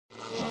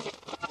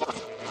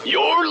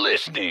You're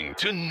listening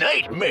to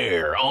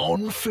Nightmare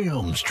on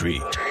Film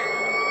Street.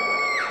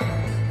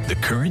 The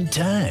current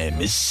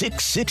time is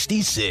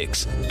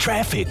 6:66.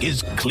 Traffic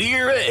is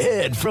clear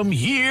ahead from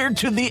here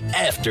to the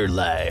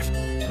afterlife,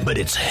 but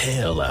it's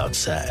hell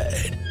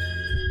outside.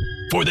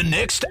 For the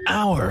next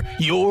hour,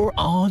 you're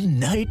on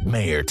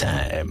Nightmare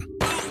Time.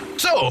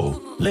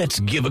 So, let's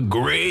give a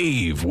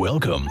grave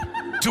welcome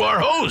to our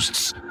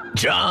hosts,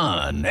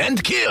 John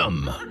and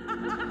Kim.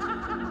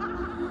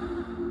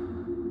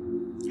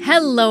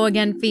 Hello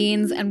again,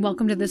 fiends, and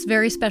welcome to this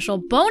very special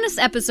bonus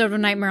episode of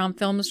Nightmare on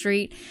Film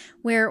Street,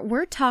 where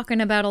we're talking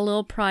about a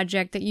little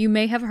project that you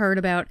may have heard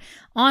about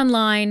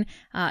online.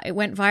 It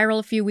went viral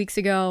a few weeks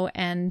ago,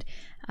 and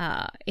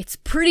it's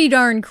pretty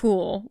darn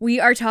cool.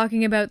 We are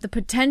talking about the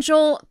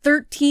potential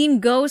 13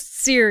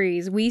 Ghosts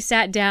series. We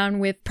sat down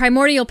with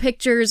Primordial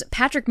Pictures,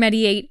 Patrick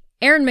Mediate,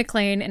 Aaron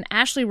McLean, and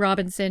Ashley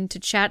Robinson to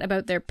chat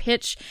about their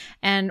pitch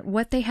and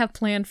what they have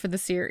planned for the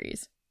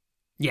series.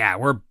 Yeah,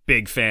 we're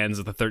big fans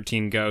of the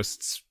 13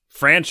 Ghosts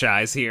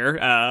franchise here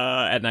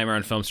at Nightmare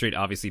on Film Street.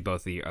 Obviously,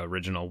 both the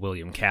original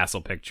William Castle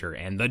picture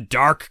and the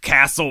Dark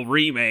Castle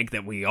remake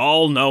that we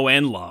all know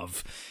and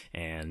love.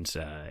 And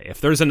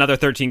if there's another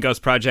 13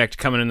 Ghost project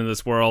coming into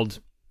this world,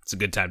 it's a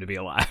good time to be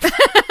alive.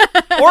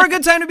 Or a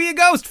good time to be a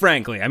ghost,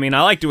 frankly. I mean,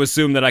 I like to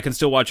assume that I can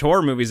still watch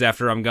horror movies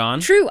after I'm gone.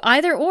 True,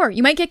 either or.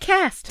 You might get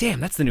cast. Damn,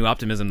 that's the new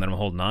optimism that I'm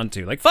holding on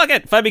to. Like, fuck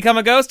it. If I become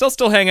a ghost, I'll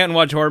still hang out and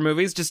watch horror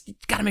movies. Just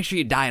gotta make sure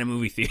you die in a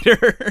movie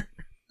theater.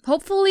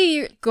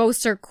 Hopefully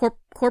ghosts are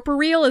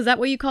corporeal. Is that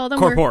what you call them?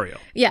 Corporeal.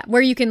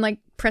 Where you can, like,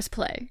 press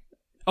play.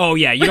 Oh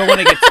yeah, you don't want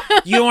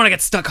to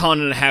get stuck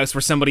haunted in a house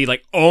where somebody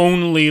like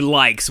only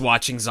likes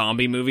watching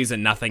zombie movies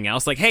and nothing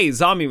else. Like, hey,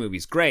 zombie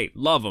movies, great,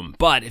 love them,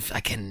 but if I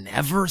can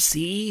never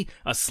see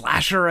a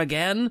slasher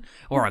again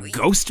or a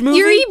ghost movie,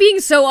 You're being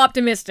so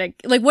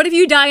optimistic. Like, what if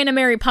you die in a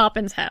Mary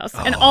Poppins house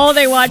and all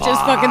they watch is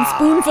fucking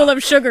spoonful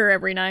of sugar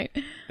every night?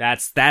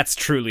 That's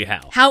truly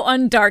hell. How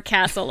undark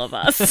castle of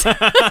us.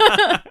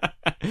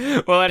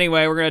 Well,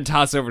 anyway, we're going to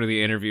toss over to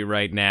the interview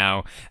right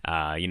now.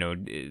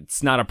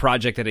 It's not a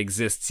project that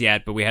exists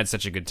yet, but we had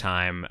such a good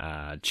time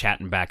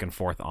chatting back and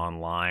forth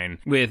online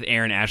with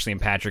Aaron, Ashley,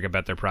 and Patrick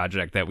about their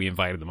project that we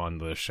invited them on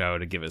the show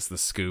to give us the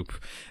scoop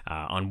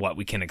on what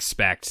we can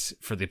expect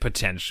for the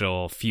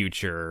potential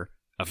future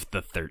of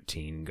the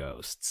 13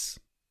 Ghosts.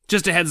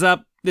 Just a heads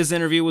up, this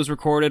interview was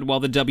recorded while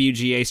the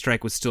WGA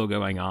strike was still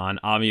going on.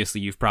 Obviously,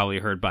 you've probably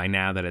heard by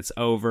now that it's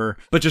over,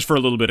 but just for a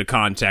little bit of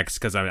context,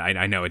 because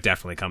I know it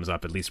definitely comes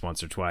up at least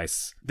once or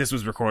twice. This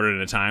was recorded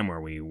at a time where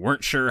we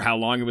weren't sure how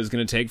long it was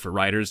going to take for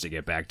writers to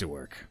get back to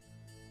work.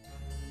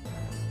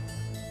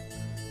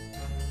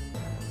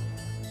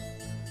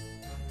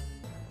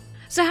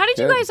 So how did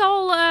you guys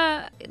all,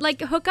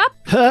 hook up?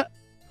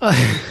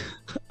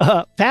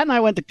 Pat and I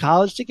went to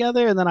college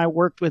together, and then I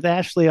worked with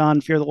Ashley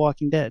on Fear the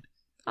Walking Dead.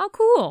 Oh,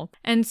 cool.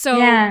 And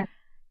so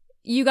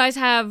you guys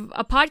have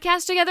a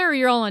podcast together, or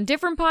you're all on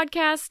different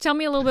podcasts? Tell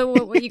me a little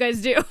bit what you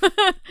guys do.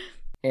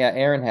 Yeah,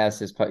 Aaron has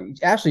his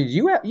podcast. Ashley,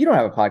 you don't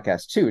have a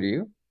podcast too, do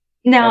you?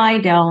 No, I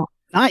don't.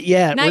 Not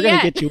yet. Not We're going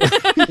to yet. get you.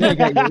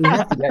 We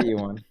have to get you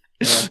one.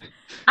 Yeah.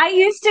 I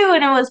used to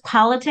when it was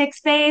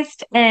politics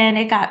based, and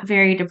it got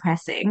very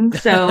depressing.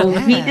 So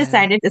we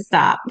decided to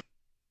stop.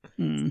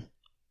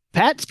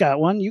 Pat's got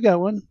one. You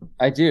got one.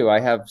 I do. I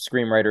have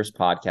Screenwriters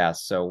podcast,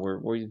 so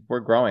we're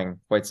growing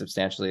quite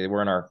substantially.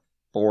 We're in our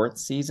 4th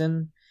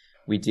season.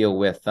 We deal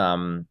with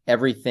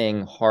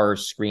everything horror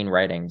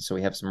screenwriting. So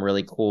we have some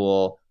really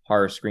cool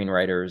horror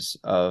screenwriters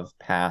of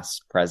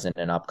past, present,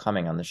 and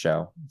upcoming on the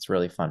show. It's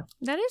really fun.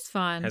 That is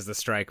fun. Has the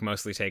strike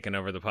mostly taken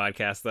over the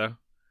podcast, though?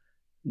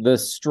 The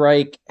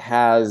strike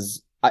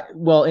has...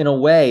 in a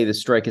way, the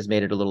strike has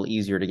made it a little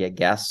easier to get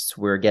guests.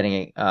 We're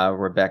getting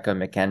Rebecca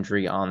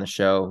McKendry on the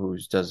show, who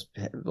does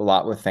a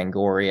lot with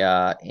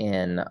Fangoria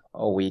in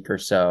a week or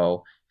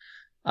so.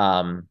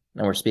 And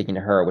we're speaking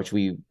to her, which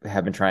we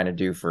have been trying to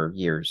do for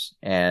years.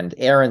 And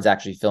Aaron's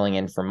actually filling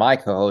in for my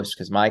co-host,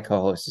 because my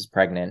co-host is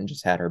pregnant and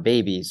just had her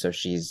baby. So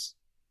she's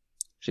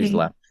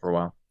left for a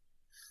while.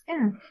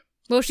 Yeah.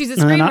 Well, she's a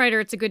screenwriter.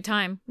 It's a good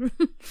time.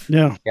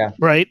 Yeah.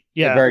 Right.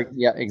 Yeah.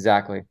 Yeah,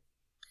 exactly.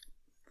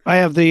 I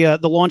have the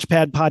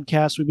Launchpad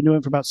podcast. We've been doing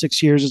it for about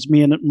 6 years. It's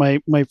me and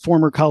my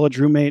former college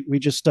roommate. We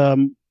just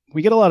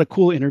we get a lot of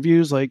cool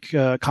interviews, like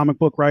comic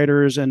book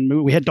writers,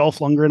 and we had Dolph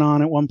Lundgren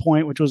on at one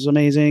point, which was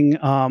amazing.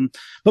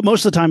 But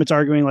most of the time, it's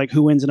arguing like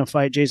who wins in a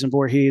fight, Jason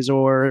Voorhees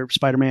or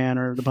Spider-Man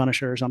or the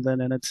Punisher or something.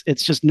 And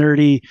it's just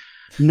nerdy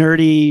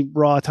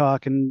raw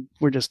talk, and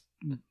we're just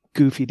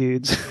goofy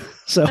dudes.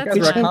 So you guys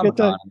are at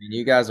Comic-Con. I mean,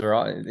 you guys are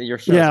all your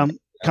shows. Yeah,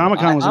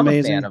 Comic-Con was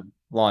amazing. I'm a fan of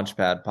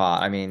Launchpad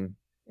Pod. I mean,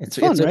 it's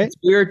fun, right? It's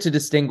weird to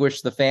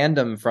distinguish the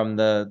fandom from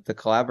the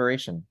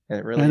collaboration.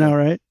 It really I know,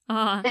 right?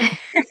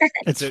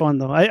 It's fun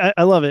though.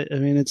 I love it. I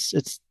mean, it's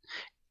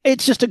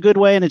just a good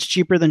way, and it's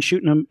cheaper than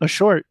shooting a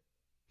short.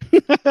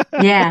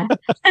 Yeah.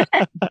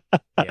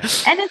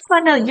 And it's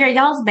fun to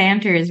y'all's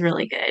banter is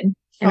really good.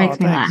 It makes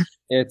me laugh.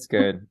 It's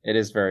good. It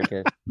is very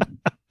good.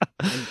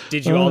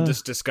 Did you all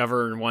just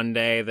discover one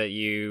day that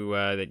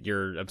that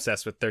you're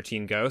obsessed with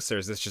 13 Ghosts, or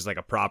is this just like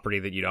a property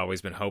that you'd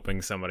always been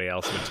hoping somebody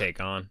else would take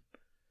on?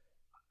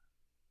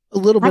 A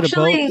little bit of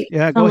both.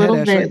 Yeah, go ahead,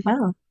 Ashley. Bit of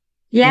both.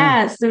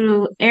 Yeah,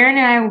 so Aaron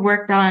and I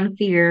worked on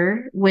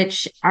Fear,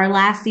 which our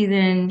last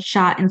season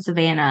shot in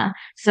Savannah.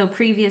 So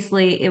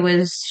previously it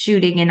was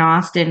shooting in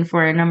Austin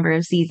for a number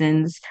of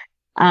seasons.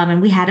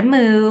 And we had to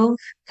move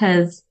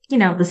because,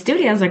 the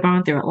studios are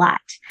going through a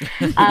lot.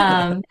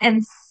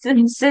 And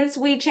since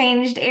we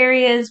changed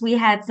areas, we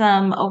had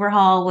some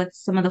overhaul with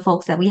some of the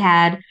folks that we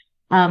had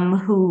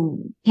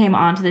who came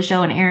onto the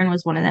show, and Aaron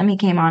was one of them. He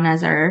came on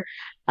as our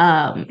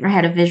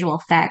head of visual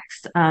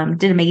effects,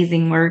 did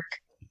amazing work.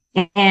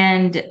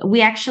 And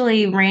we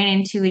actually ran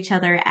into each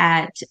other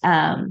at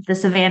the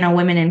Savannah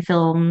Women in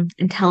Film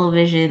and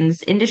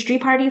Television's industry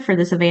party for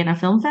the Savannah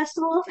Film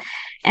Festival.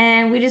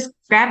 And we just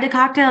grabbed a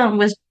cocktail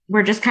and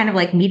we're just kind of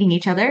like meeting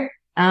each other.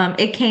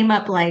 It came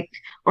up like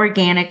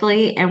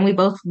organically, and we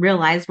both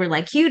realized we're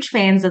like huge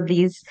fans of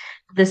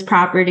this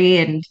property.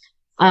 And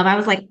I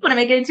was like, I want to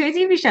make it into a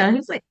TV show. And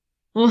he's like,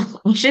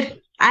 well,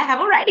 I have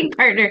a writing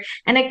partner.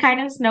 And it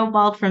kind of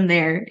snowballed from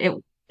there.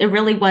 It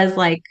really was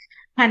like,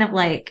 kind of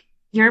like,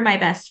 you're my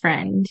best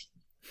friend.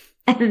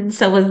 And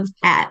so was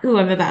Pat, who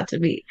I'm about to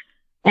meet.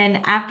 And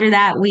after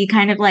that, we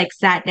kind of like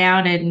sat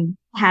down and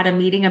had a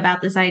meeting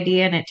about this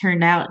idea, and it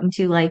turned out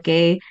into like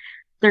a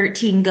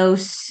 13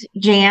 Ghosts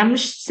jam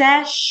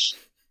sesh.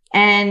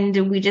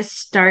 And we just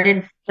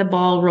started the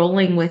ball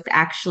rolling with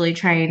actually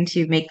trying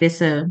to make this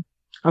a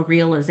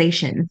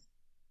realization.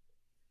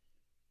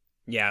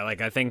 Yeah,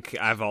 like I think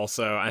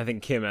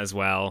Kim as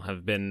well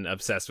have been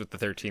obsessed with the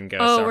 13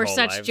 Ghosts. Oh, our we're whole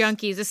such lives.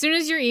 junkies. As soon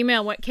as your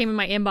email came in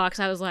my inbox,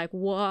 I was like,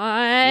 what?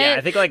 Yeah,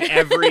 I think like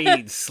every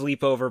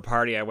sleepover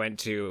party I went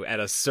to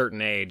at a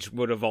certain age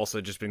would have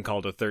also just been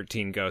called a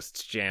 13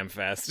 Ghosts Jam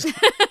Fest.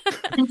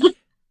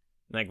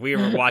 Like we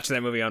were watching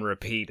that movie on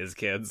repeat as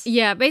kids.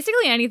 Yeah,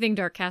 basically anything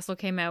Dark Castle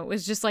came out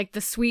was just like the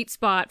sweet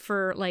spot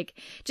for like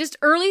just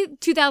early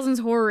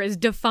 2000s horror is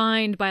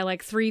defined by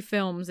like 3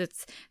 films.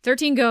 It's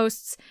 13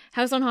 Ghosts,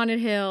 House on Haunted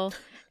Hill,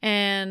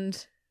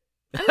 and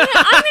I'm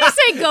gonna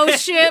say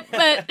Ghost Ship,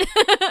 but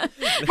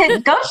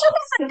Ghost Ship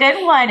is a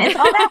good one. It's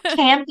all that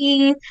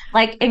campy,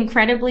 like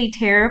incredibly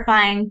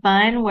terrifying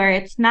fun where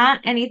it's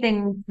not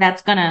anything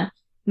that's gonna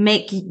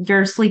make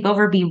your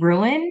sleepover be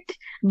ruined,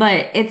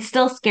 but it's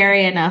still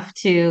scary enough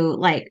to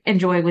like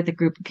enjoy with a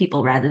group of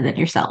people rather than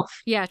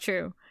yourself. Yeah,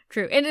 true.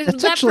 And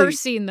That's that actually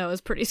first scene though is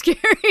pretty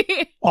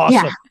scary.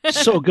 awesome.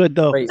 So good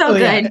though. Great. So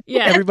good.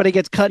 Yeah. Everybody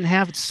gets cut in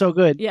half. It's so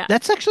good. Yeah.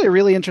 That's actually a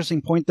really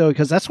interesting point though,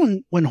 because that's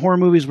when horror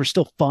movies were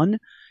still fun.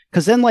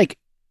 Because then like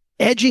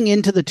edging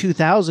into the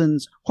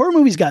 2000s, horror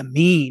movies got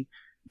mean.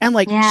 And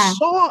like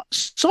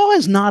Saw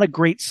is not a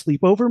great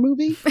sleepover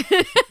movie.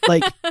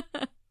 Like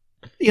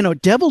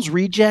Devil's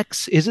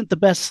Rejects isn't the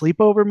best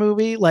sleepover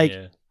movie. Like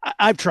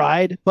I've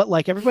tried, but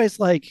like everybody's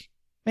like,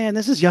 man,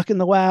 this is yucking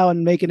the wow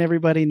and making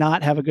everybody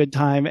not have a good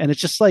time. And it's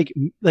just like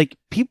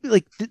people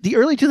like the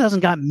early 2000s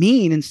got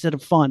mean instead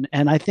of fun.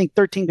 And I think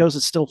 13 Ghosts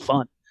is still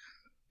fun.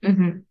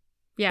 Mm-hmm.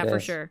 Yeah, for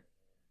sure.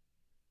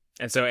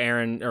 And so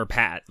Aaron or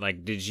Pat,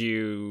 like, did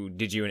you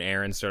and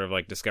Aaron sort of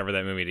like discover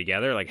that movie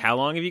together? Like, how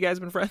long have you guys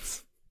been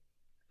friends?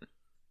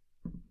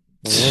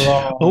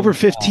 Over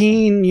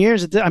 15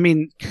 years. I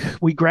mean,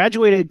 we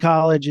graduated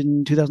college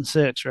in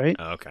 2006, right?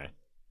 Oh, okay.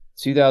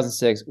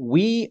 2006.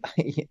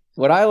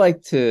 How I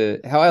like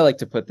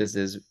to put this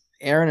is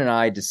Aaron and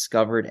I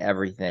discovered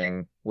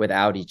everything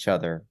without each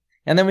other.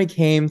 And then we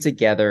came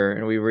together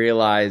and we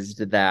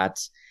realized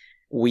that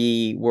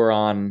we were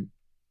on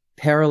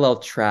parallel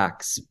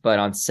tracks, but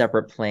on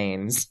separate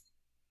planes.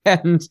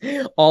 And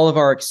all of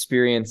our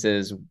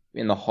experiences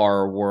in the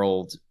horror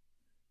world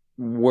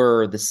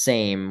were the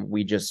same.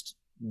 We just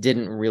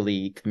didn't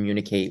really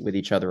communicate with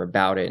each other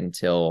about it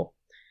until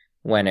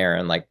when,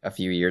 Aaron, like a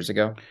few years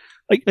ago?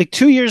 Like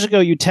 2 years ago,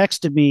 you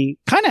texted me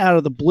kind of out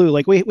of the blue.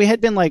 Like we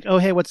had been like, oh,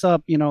 hey, what's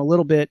up? A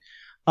little bit.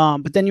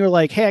 But then you were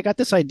like, hey, I got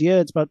this idea.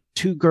 It's about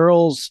 2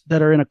 girls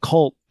that are in a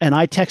cult. And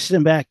I texted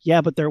him back,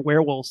 yeah, but they're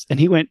werewolves. And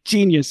he went,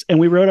 genius. And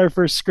we wrote our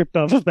first script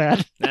off of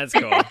that. That's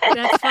cool.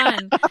 That's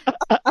fun.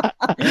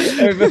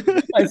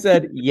 I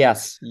said,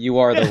 yes, you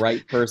are the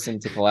right person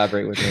to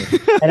collaborate with me.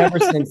 And ever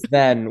since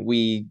then,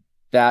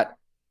 that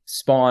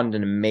spawned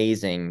an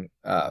amazing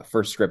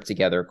first script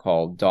together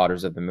called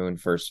Daughters of the Moon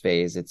First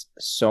Phase. It's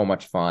so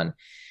much fun.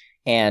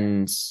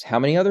 And how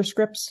many other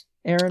scripts,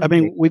 Aaron? I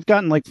mean, we've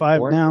gotten like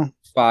 5 now.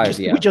 5,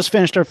 We just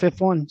finished our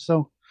 5th one.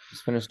 So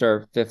just finished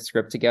our 5th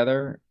script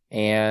together,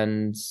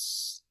 and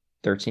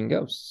 13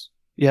 Ghosts.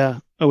 Yeah.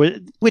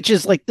 Which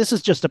is like, this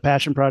is just a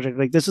passion project.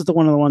 Like this is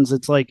one of the ones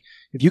that's like,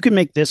 if you can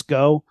make this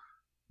go,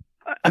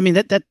 I mean,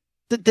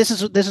 this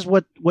is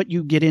what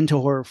you get into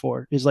horror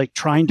for, is like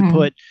trying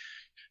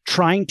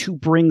to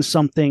bring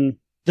something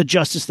the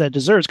justice that it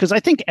deserves. Because I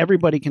think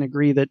everybody can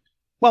agree that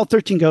while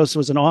 13 Ghosts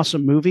was an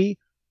awesome movie,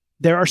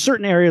 there are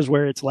certain areas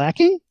where it's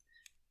lacking,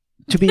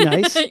 to be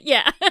nice.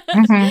 Yeah.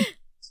 Mm-hmm.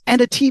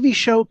 And a TV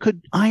show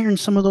could iron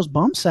some of those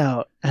bumps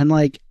out. And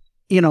like,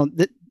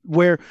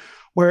 where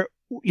where,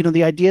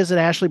 the ideas that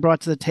Ashley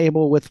brought to the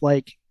table with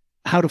like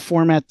how to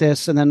format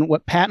this, and then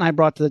what Pat and I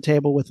brought to the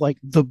table with like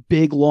the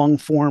big long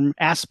form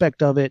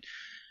aspect of it.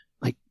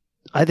 Like,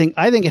 I think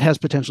it has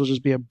potential to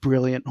just be a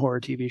brilliant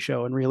horror TV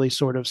show and really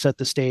sort of set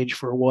the stage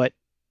for what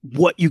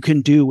you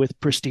can do with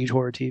prestige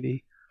horror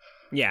TV.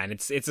 Yeah, and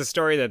it's a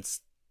story that's,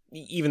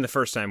 even the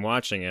first time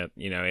watching it,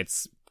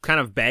 it's kind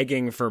of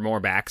begging for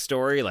more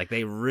backstory. Like,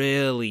 they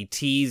really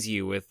tease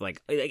you with like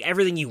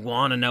everything you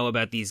want to know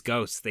about these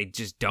ghosts. They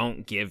just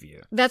don't give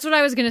you. That's what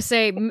I was going to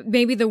say.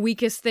 Maybe the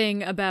weakest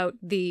thing about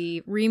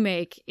the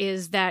remake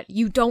is that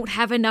you don't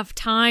have enough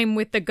time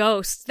with the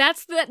ghosts.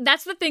 That's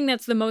the thing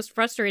that's the most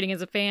frustrating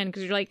as a fan,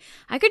 because you're like,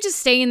 I could just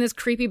stay in this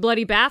creepy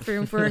bloody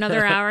bathroom for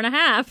another hour and a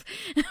half.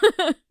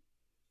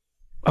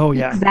 Oh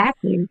yeah.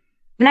 Exactly.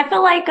 And I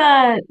feel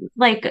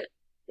like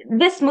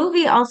this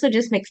movie also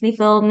just makes me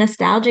feel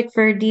nostalgic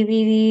for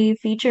DVD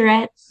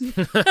featurettes,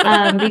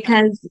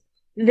 because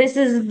this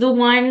is the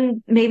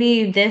one,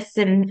 maybe this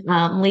and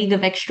League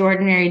of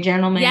Extraordinary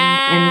Gentlemen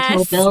and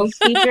Kill Bill's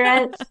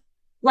featurettes.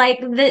 Like,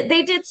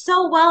 they did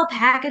so well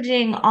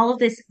packaging all of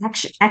this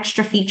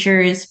extra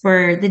features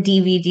for the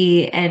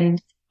DVD,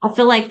 and I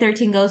feel like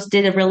 13 Ghosts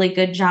did a really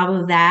good job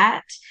of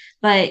that.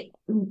 But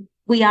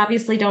we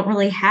obviously don't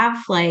really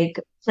have like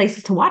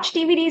places to watch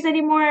DVDs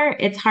anymore.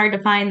 It's hard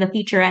to find the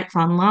featurettes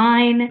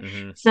online.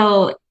 Mm-hmm.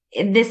 So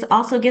this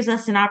also gives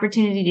us an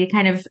opportunity to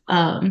kind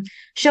of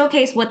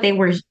showcase what they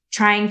were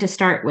trying to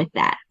start with,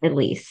 that at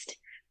least.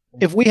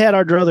 If we had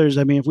our druthers,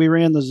 I mean, if we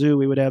ran the zoo,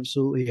 we would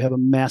absolutely have a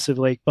massive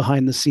like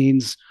behind the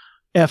scenes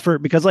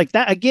effort, because like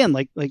that, again,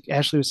 like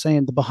Ashley was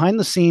saying, the behind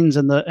the scenes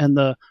and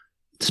the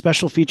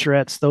special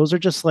featurettes, those are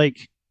just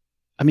like,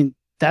 I mean,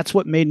 that's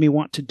what made me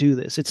want to do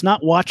this. It's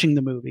not watching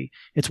the movie.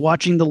 It's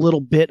watching the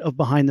little bit of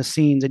behind the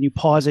scenes, and you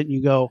pause it and you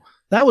go,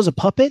 that was a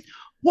puppet?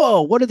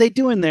 Whoa, what are they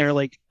doing there?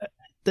 Like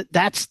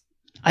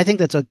I think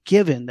that's a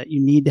given, that you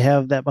need to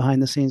have that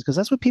behind the scenes, because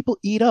that's what people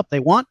eat up.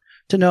 They want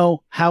to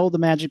know how the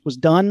magic was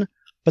done,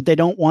 but they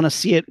don't want to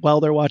see it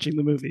while they're watching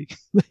the movie.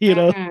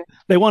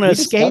 They want to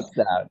escape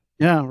that.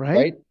 Yeah.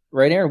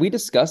 Right, Aaron, we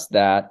discussed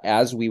that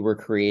as we were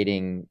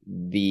creating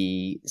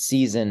the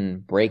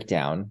season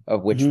breakdown,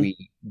 of which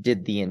we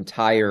did the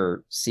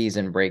entire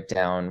season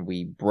breakdown.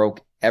 We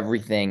broke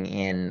everything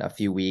in a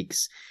few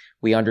weeks.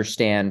 We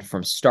understand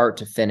from start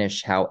to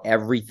finish how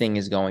everything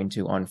is going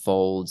to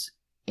unfold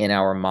in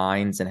our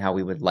minds and how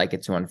we would like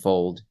it to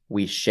unfold.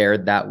 We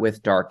shared that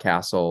with Dark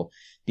Castle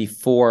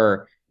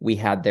before we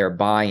had their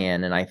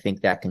buy-in, and I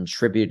think that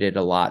contributed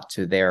a lot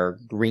to their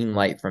green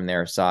light from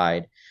their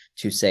side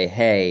to say,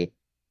 hey,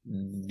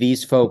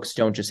 these folks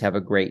don't just have a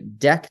great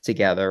deck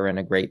together and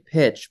a great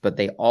pitch, but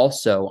they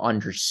also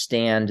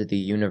understand the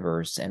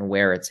universe and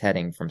where it's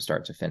heading from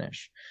start to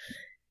finish.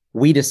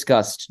 We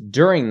discussed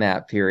during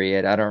that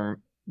period, I don't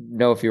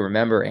know if you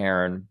remember,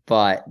 Aaron,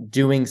 but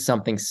doing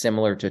something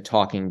similar to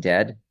Talking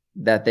Dead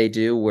that they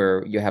do,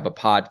 where you have a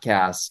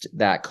podcast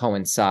that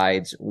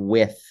coincides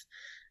with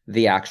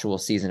the actual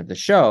season of the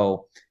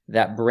show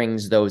that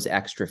brings those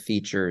extra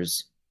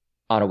features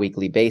on a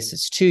weekly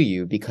basis to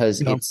you,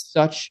 because it's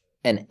such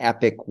an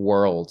epic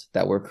world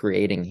that we're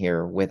creating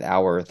here with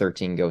our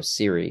 13 Ghosts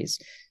series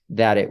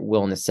that it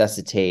will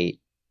necessitate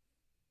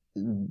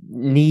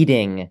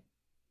needing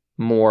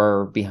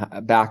more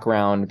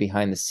background,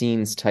 behind the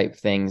scenes type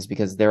things,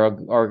 because there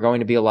are going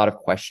to be a lot of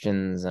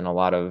questions and a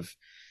lot of,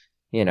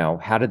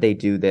 how did they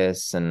do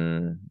this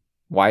and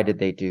why did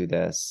they do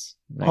this?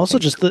 And also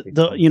just the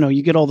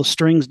you get all the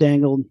strings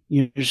dangled.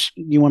 You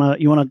want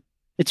to,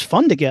 it's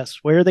fun to guess,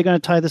 where are they going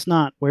to tie this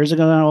knot? Where's it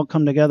going to all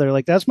come together?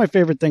 Like, that's my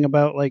favorite thing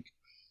about, like,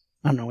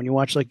 I don't know, when you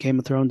watch like Game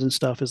of Thrones and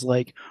stuff, is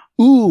like,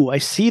 ooh, I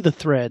see the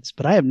threads,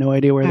 but I have no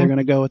idea where they're going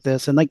to go with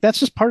this. And like, that's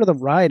just part of the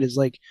ride, is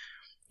like,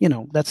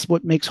 that's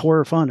what makes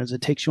horror fun, is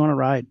it takes you on a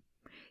ride.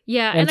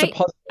 Yeah. And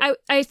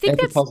I think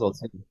that's a puzzle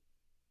too.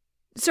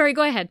 Sorry,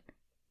 go ahead.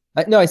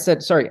 I said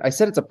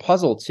it's a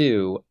puzzle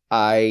too.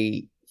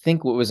 I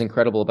think what was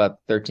incredible about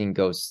 13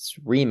 Ghosts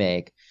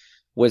remake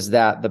was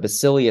that the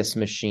Basilius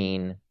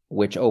machine,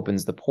 which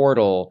opens the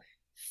portal,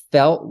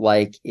 felt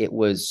like it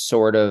was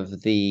sort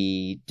of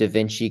the Da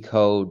Vinci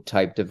Code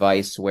type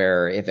device,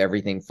 where if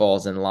everything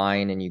falls in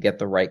line and you get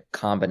the right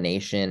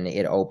combination,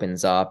 it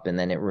opens up and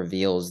then it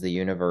reveals the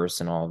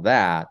universe and all of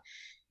that.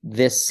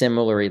 This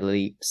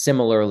similarly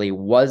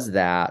was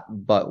that,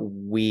 but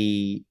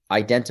we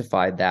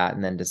identified that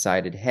and then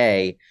decided,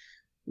 hey,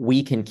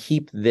 we can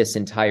keep this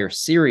entire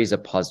series a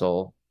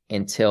puzzle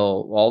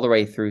until all the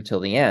way through till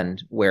the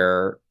end,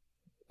 where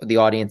the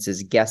audience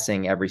is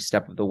guessing every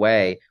step of the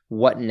way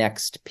what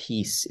next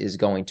piece is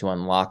going to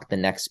unlock the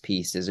next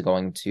piece,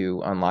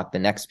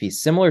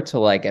 similar to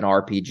like an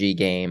RPG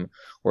game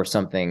or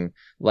something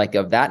like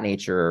of that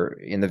nature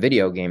in the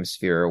video game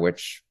sphere,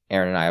 which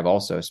Aaron and I have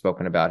also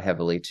spoken about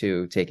heavily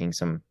too, taking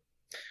some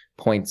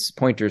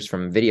pointers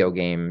from video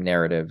game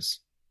narratives.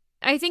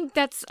 I think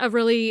that's a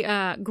really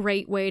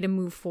great way to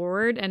move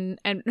forward. And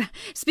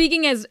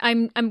speaking as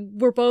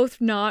we're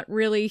both not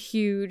really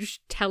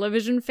huge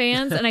television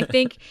fans, and I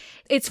think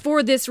it's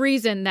for this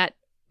reason that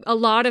a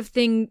lot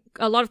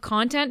of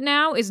content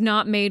now is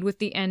not made with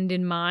the end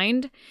in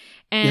mind.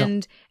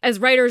 And as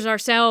writers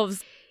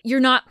ourselves, you're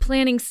not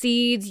planting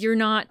seeds. You're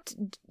not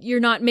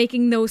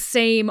making those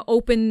same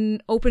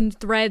open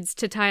threads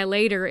to tie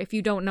later if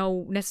you don't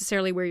know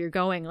necessarily where you're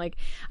going. Like,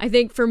 I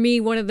think for me,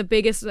 one of the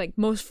biggest, like,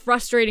 most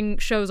frustrating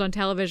shows on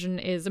television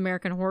is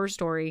American Horror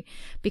Story,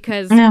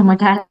 because oh my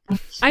God,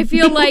 I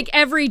feel like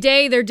every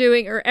day they're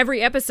doing, or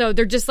every episode,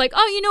 they're just like,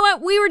 oh, you know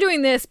what? We were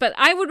doing this, but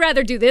I would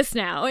rather do this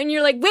now. And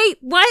you're like, wait,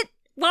 what?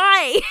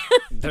 Why?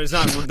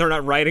 They're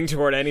not writing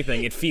toward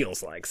anything. It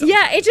feels like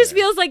yeah, it just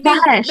feels like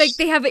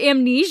they have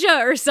amnesia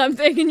or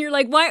something, and you're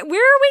like, why?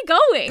 Where are we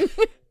going?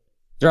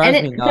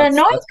 Drives me nuts.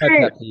 That's my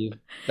pet peeve.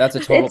 That's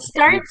a total.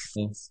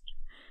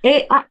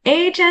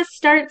 It just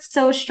starts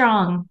so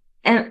strong,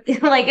 and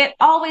like it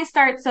always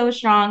starts so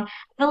strong.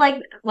 I feel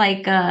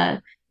like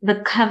the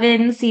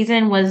Coven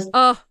season was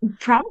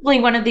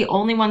probably one of the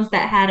only ones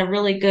that had a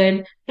really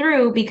good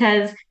through,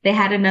 because they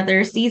had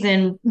another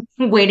season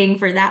waiting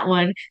for that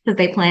one because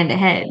they planned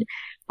ahead.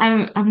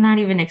 I'm not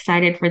even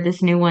excited for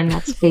this new one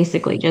that's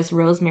basically just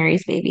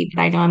Rosemary's Baby,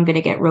 but I know I'm going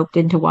to get roped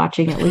into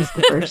watching at least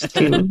the first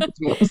two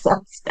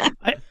episodes.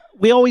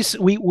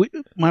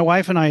 My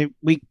wife and I,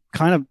 we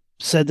kind of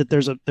said that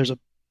there's a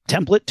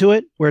template to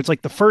it where it's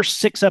like the first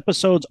 6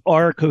 episodes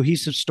are a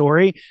cohesive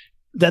story.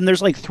 Then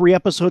there's like 3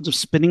 episodes of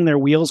spinning their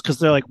wheels because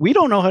they're like, we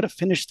don't know how to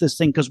finish this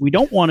thing because we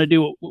don't want to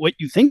do what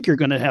you think you're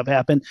going to have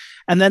happen.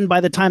 And then by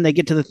the time they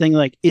get to the thing,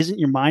 like, isn't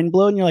your mind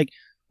blown? You're like,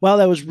 well,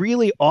 that was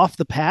really off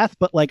the path,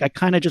 but like I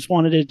kind of just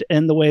wanted it to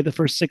end the way the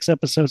first 6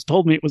 episodes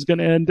told me it was going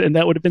to end, and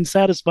that would have been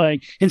satisfying.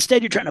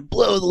 Instead, you're trying to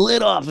blow the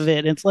lid off of it.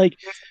 And it's like,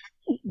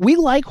 we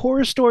like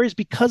horror stories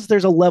because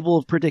there's a level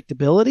of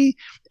predictability,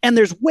 and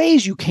there's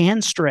ways you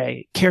can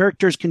stray.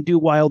 Characters can do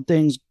wild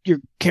things. Your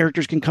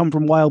characters can come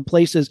from wild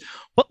places.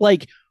 But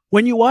like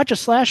when you watch a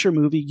slasher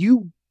movie,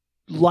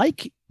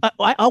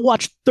 I'll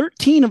watch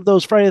 13 of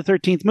those Friday the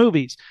 13th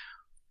movies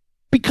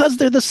because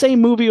they're the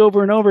same movie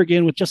over and over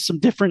again with just some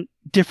different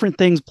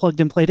things plugged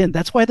and played in.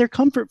 That's why they're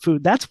comfort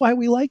food. That's why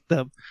we like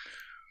them.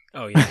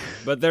 Oh yeah,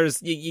 but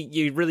there's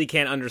you really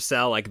can't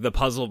undersell like the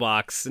puzzle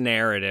box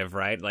narrative,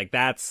 right? Like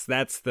that's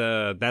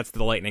the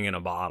lightning in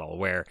a bottle,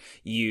 where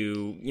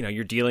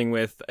you're dealing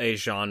with a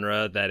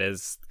genre that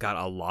has got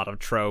a lot of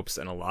tropes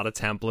and a lot of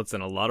templates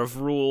and a lot of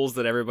rules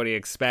that everybody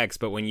expects,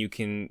 but when you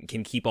can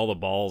keep all the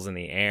balls in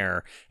the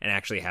air and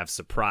actually have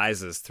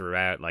surprises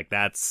throughout, like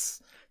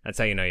that's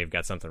how you know you've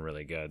got something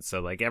really good.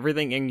 So like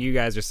everything you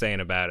guys are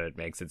saying about it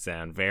makes it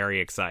sound very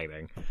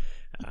exciting.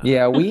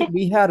 Yeah,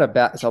 we had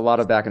a lot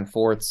of back and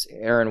forths,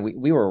 Aaron.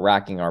 We were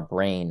racking our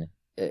brain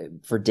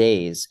for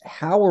days.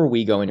 How are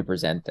we going to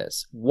present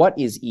this? What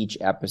is each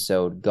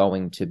episode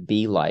going to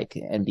be like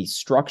and be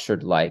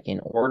structured like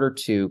in order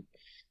to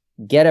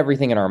get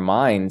everything in our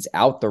minds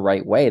out the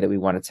right way that we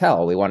want to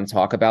tell? We want to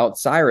talk about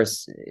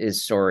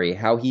Cyrus's story,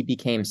 how he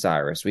became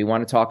Cyrus. We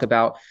want to talk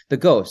about the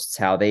ghosts,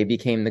 how they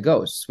became the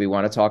ghosts. We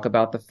want to talk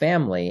about the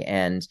family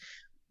and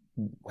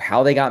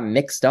how they got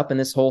mixed up in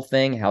this whole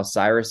thing, how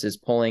Cyrus is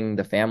pulling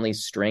the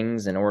family's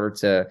strings in order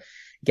to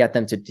get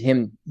them to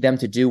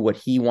do what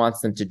he wants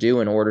them to do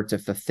in order to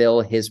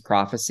fulfill his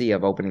prophecy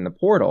of opening the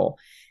portal.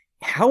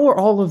 How are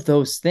all of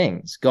those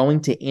things going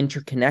to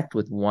interconnect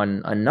with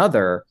one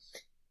another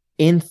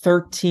in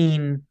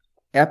 13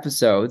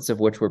 episodes, of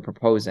which we're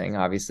proposing,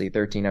 obviously,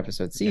 13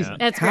 episode season?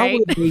 Yeah. That's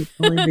great.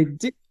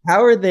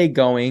 How are they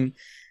going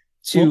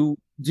to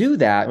do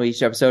that with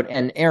each episode?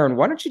 And Aaron,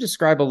 why don't you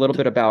describe a little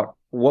bit about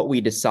what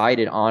we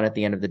decided on at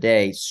the end of the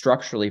day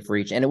structurally for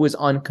each? And it was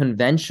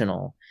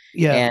unconventional.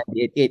 Yeah.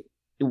 And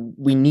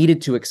we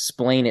needed to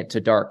explain it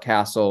to Dark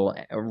Castle,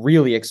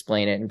 really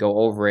explain it and go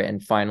over it.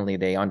 And finally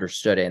they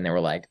understood it and they were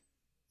like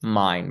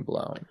mind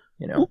blown.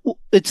 You know,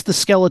 it's the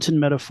skeleton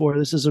metaphor.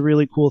 This is a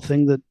really cool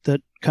thing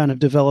that kind of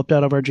developed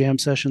out of our jam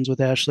sessions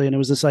with Ashley. And it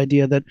was this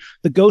idea that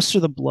the ghosts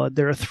are the blood.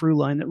 They're a through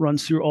line that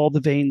runs through all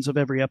the veins of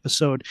every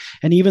episode.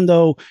 And even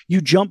though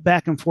you jump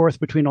back and forth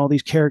between all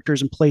these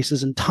characters and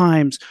places and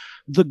times,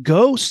 the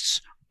ghosts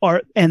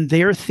and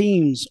their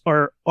themes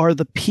are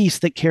the piece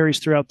that carries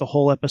throughout the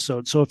whole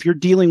episode. So if you're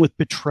dealing with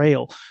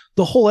betrayal,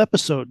 the whole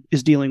episode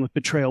is dealing with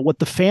betrayal. What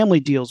the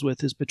family deals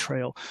with is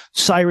betrayal.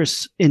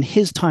 Cyrus in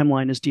his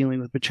timeline is dealing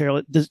with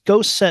betrayal. The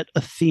ghosts set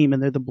a theme,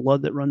 and they're the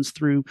blood that runs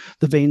through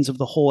the veins of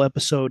the whole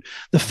episode.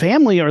 The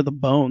family are the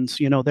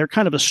bones. You know, they're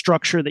kind of a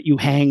structure that you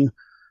hang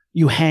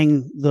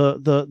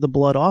the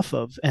blood off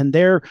of, and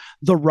they're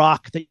the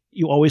rock that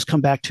you always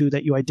come back to,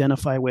 that you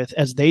identify with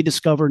as they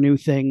discover new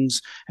things,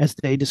 as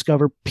they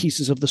discover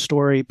pieces of the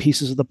story,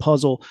 pieces of the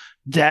puzzle.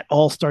 That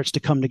all starts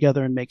to come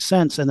together and make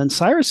sense. And then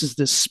Cyrus is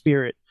this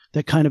spirit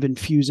that kind of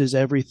infuses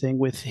everything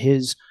with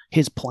his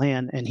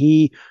plan. And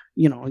he,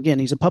 again,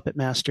 he's a puppet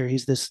master.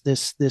 He's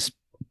this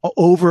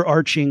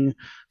overarching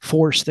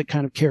force that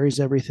kind of carries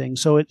everything.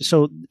 So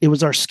it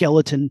was our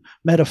skeleton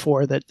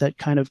metaphor that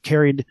kind of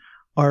carried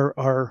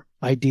our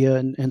idea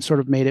and sort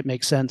of made it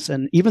make sense.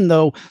 And even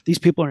though these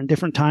people are in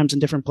different times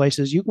and different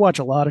places, you watch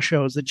a lot of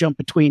shows that jump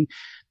between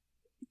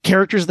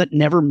characters that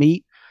never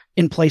meet,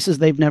 in places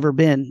they've never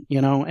been,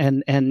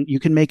 and you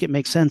can make it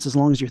make sense as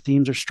long as your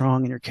themes are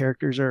strong and your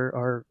characters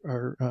are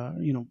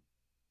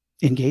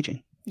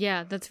engaging.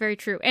 Yeah, that's very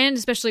true. And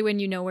especially when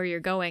you know where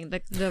you're going,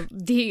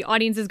 the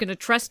audience is going to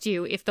trust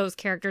you if those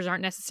characters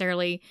aren't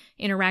necessarily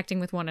interacting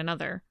with one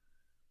another.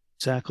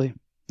 Exactly.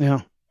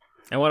 Yeah.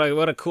 And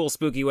what a cool,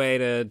 spooky way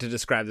to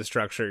describe the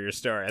structure of your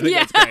story. I think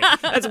that's great.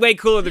 That's way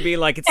cooler to be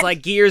like, it's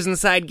like gears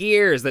inside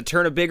gears that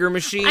turn a bigger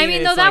machine. I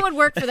mean, though that would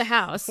work for the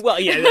house. Well,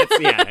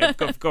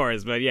 of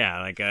course. But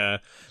yeah,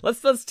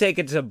 let's take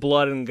it to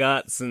blood and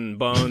guts and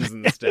bones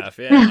and stuff.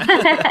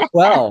 Yeah.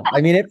 Well, I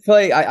mean,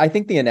 I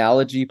think the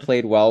analogy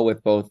played well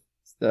with both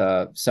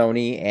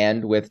Sony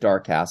and with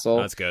Dark Castle.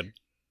 Oh, that's good.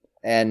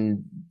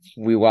 And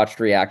we watched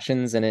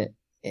reactions, and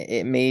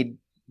it made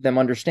them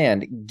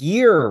understand.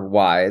 Gear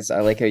wise,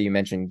 I like how you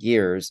mentioned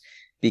gears,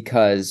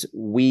 because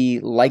we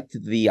liked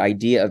the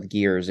idea of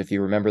gears. If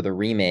you remember the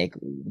remake,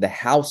 the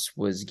house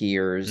was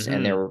gears,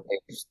 and it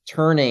was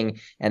turning,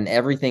 and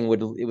everything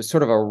it was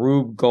sort of a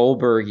Rube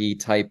Goldberg-y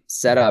type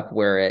setup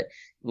where it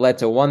led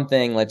to one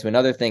thing, led to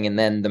another thing, and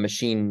then the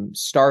machine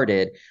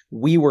started.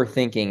 We were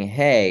thinking,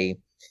 hey,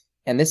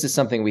 and this is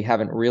something we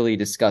haven't really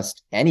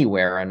discussed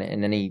anywhere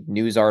in any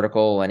news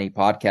article, any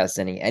podcast,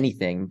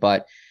 anything,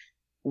 but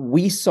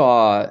we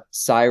saw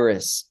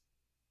Cyrus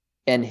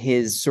and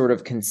his sort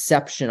of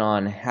conception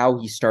on how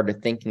he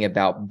started thinking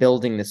about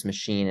building this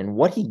machine and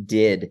what he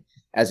did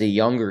as a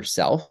younger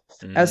self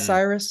as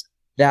Cyrus,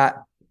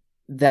 that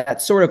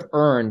sort of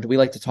earned. We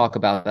like to talk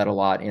about that a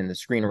lot in the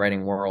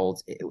screenwriting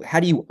world. How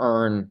do you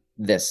earn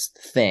this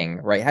thing,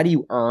 right? How do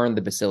you earn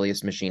the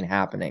Basilius machine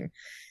happening?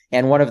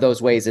 And one of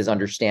those ways is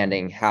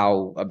understanding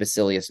how a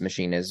Basilius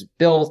machine is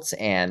built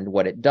and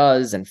what it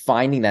does and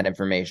finding that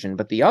information.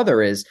 But the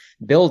other is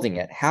building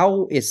it.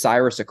 How is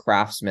Cyrus a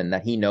craftsman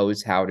that he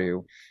knows how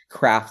to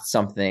craft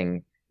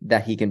something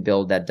that he can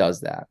build that does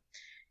that?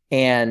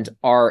 And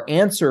our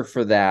answer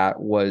for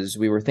that was,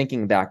 we were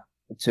thinking back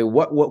to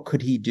what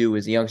could he do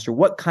as a youngster?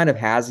 What kind of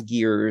has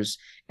gears,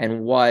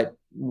 and what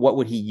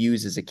would he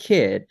use as a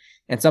kid?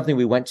 And something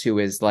we went to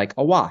is like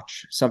a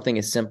watch, something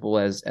as simple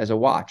as a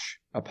watch,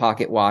 a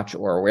pocket watch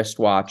or a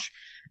wristwatch.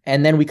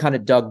 And then we kind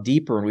of dug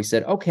deeper and we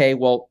said, okay,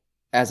 well,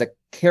 as a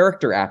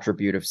character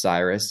attribute of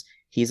Cyrus,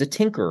 he's a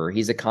tinkerer.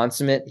 He's a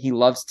consummate. He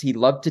loved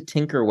to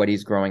tinker when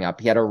he's growing up.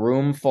 He had a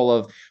room full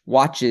of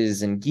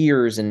watches and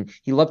gears, and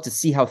he loved to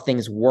see how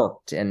things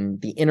worked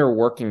and the inner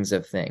workings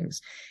of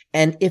things.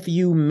 And if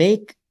you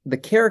make the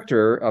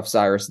character of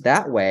Cyrus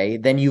that way,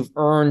 then you've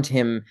earned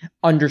him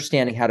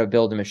understanding how to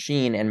build a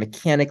machine and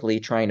mechanically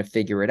trying to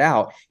figure it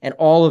out. And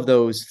all of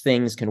those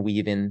things can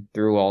weave in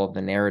through all of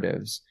the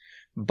narratives.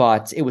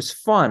 But it was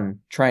fun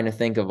trying to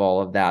think of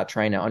all of that,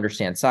 trying to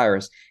understand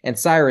Cyrus. And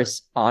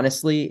Cyrus,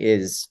 honestly,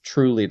 is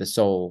truly the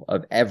soul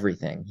of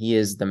everything. He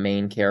is the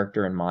main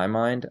character in my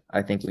mind.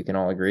 I think we can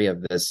all agree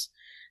of this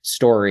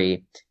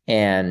story.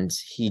 And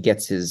he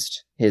gets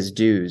his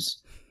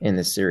dues in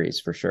this series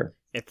for sure.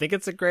 I think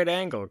it's a great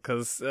angle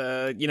because,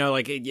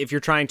 like if you're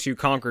trying to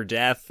conquer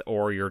death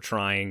or you're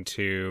trying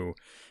to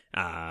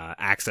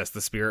access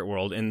the spirit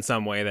world in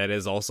some way that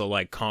is also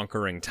like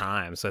conquering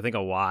time. So I think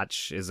a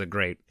watch is a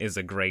great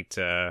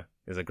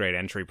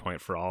entry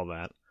point for all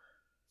that.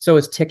 So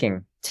is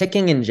ticking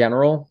in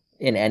general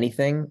in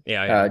anything.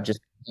 Yeah.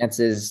 Just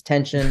enhances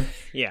tension.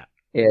 Yeah.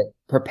 It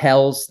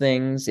propels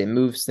things. It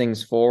moves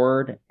things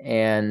forward.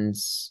 And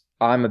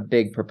I'm a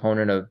big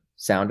proponent of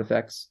sound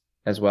effects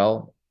as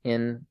well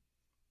in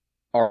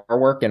our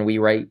work, and we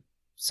write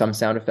some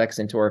sound effects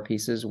into our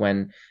pieces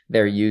when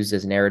they're used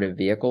as narrative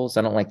vehicles.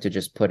 I don't like to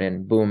just put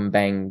in boom,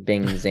 bang,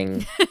 bing,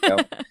 zing.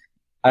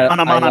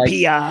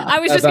 Onomatopoeia. I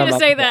was just going to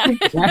say that.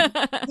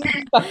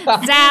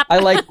 Zap. I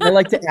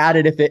like to add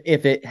it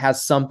if it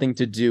has something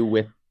to do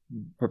with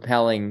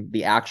propelling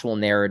the actual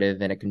narrative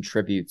and it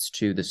contributes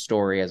to the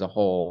story as a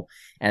whole,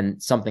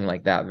 and something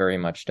like that very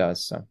much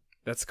does. So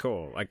that's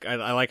cool. Like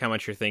I like how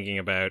much you're thinking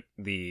about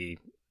the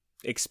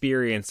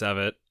experience of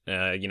it,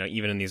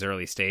 even in these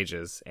early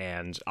stages.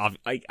 And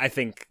I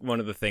think one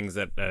of the things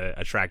that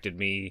attracted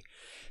me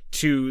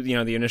to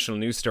the initial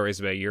news stories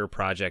about your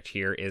project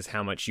here is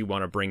how much you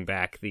want to bring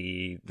back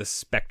the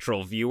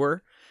spectral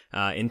viewer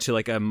into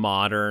like a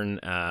modern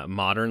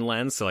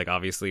lens. So like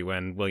obviously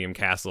when William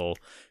Castle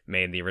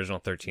made the original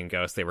 13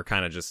 Ghosts, they were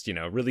kind of just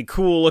really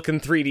cool looking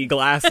 3D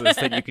glasses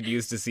that you could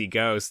use to see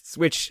ghosts,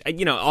 which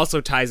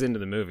also ties into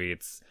the movie.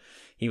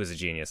 He was a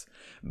genius.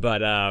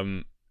 But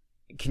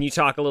can you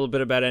talk a little bit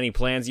about any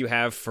plans you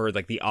have for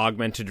like the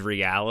augmented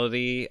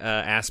reality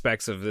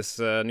aspects of this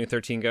new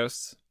 13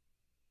 Ghosts?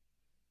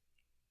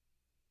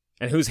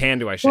 And whose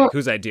hand do I shake? Well,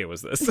 whose idea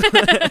was this?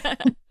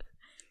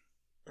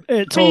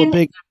 It's all a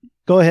big.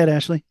 Go ahead,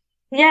 Ashley.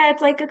 Yeah,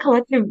 it's like a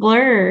collective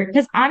blur.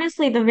 Because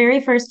honestly, the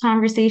very first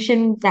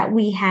conversation that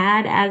we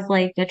had as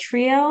like a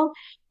trio,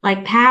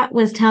 like Pat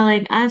was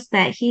telling us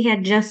that he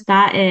had just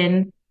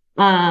gotten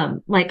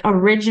like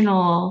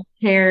original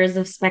pairs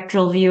of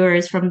spectral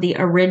viewers from the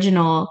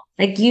original,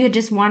 like you had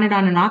just wanted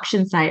on an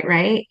auction site,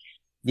 right?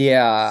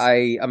 Yeah,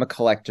 I'm a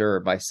collector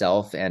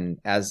myself, and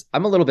as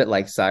I'm a little bit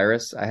like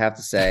Cyrus, I have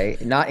to say,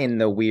 not in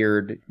the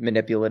weird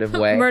manipulative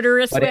way,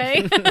 Murderous but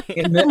way.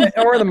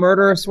 or the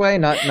murderous way,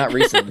 not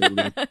recently,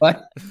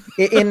 but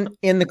in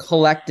the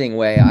collecting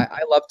way.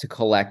 I love to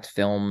collect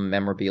film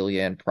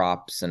memorabilia and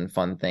props and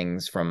fun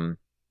things from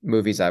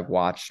movies I've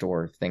watched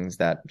or things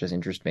that just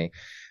interest me.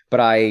 But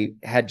I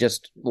had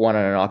just won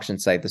on an auction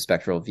site the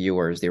Spectral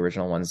Viewers, the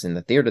original ones in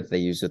the theater that they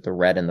use with the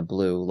red and the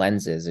blue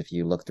lenses. If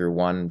you look through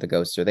one, the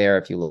ghosts are there.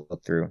 If you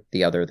look through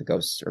the other, the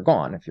ghosts are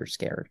gone if you're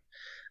scared.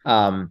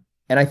 And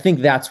I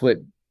think that's what,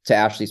 to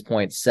Ashley's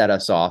point, set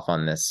us off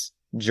on this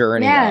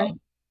journey. Yeah.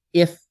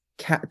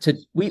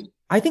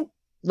 I think,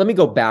 let me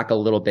go back a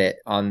little bit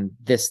on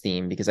this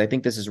theme, because I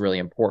think this is really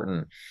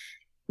important.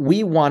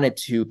 We wanted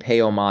to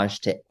pay homage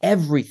to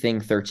everything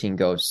 13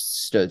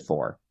 Ghosts stood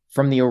for,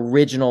 from the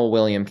original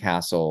William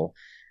Castle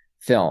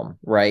film,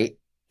 right?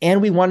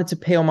 And we wanted to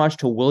pay homage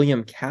to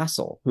William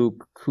Castle, who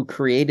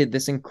created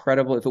this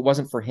incredible. If it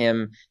wasn't for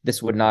him,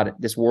 this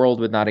world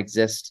would not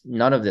exist.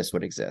 None of this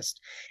would exist.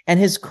 And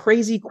his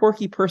crazy,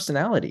 quirky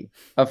personality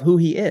of who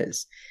he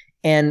is.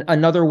 And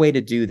another way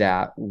to do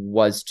that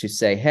was to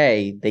say,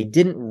 hey, they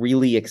didn't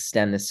really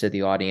extend this to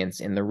the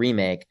audience in the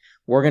remake.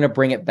 We're going to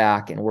bring it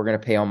back, and we're going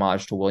to pay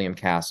homage to William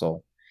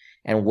Castle.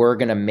 And we're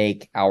going to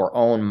make our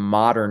own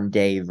modern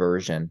day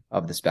version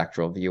of the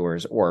Spectral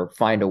Viewers, or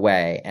find a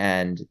way.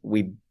 And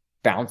we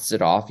bounced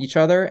it off each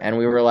other. And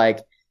we were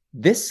like,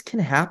 this can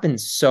happen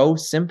so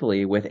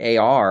simply with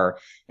AR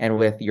and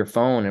with your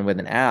phone and with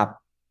an app.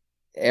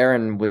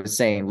 Aaron was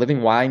saying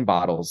living wine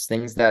bottles,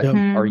 things that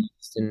are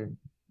used in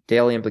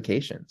daily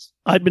implications.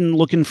 I'd been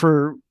looking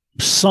for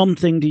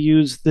something to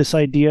use this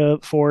idea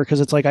for, because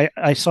it's like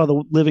I saw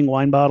the living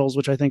wine bottles,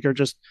 which I think are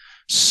just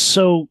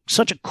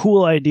such a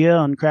cool idea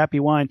on crappy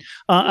wine.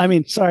 But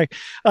it's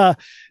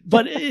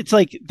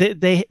like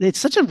it's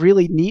such a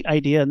really neat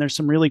idea, and there's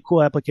some really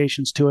cool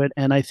applications to it.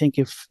 And I think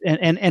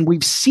and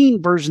we've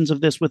seen versions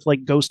of this with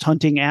like ghost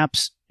hunting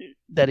apps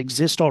that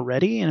exist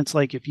already. And it's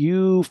like, if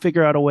you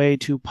figure out a way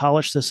to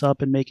polish this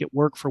up and make it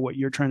work for what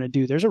you're trying to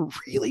do, there's a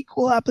really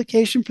cool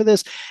application for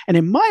this. And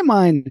in my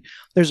mind,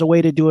 there's a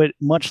way to do it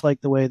much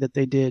like the way that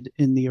they did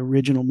in the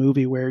original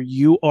movie, where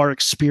you are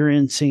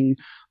experiencing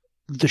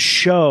the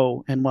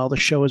show, and while the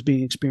show is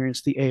being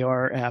experienced, the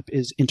AR app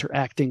is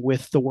interacting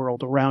with the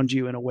world around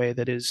you in a way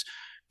that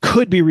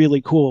could be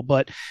really cool.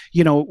 But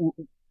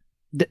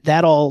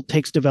that all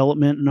takes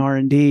development and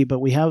R&D. But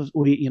I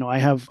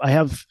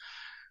have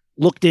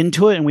looked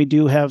into it, and we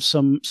do have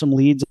some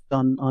leads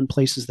on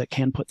places that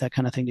can put that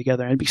kind of thing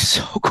together. And it'd be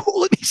so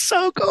cool. It'd be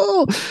so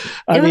cool.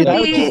 I would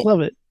just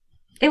love it.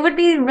 It would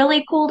be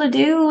really cool to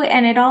do,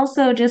 and it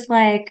also just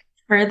like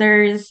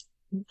furthers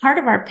part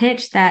of our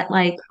pitch that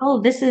like,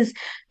 oh, this is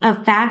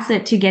a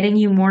facet to getting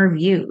you more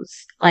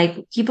views. Like,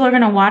 people are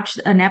going to watch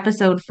an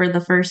episode for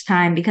the first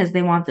time because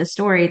they want the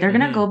story. They're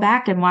going to go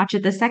back and watch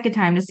it the second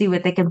time to see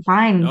what they can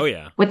find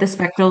with the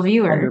Spectral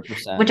Viewer,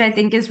 100%. Which I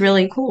think is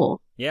really cool.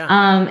 Yeah.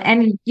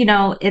 And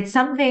it's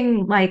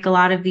something like a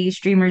lot of these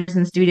streamers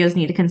and studios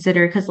need to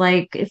consider, because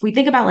like, if we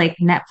think about like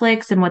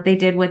Netflix and what they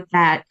did with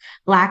that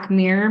Black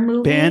Mirror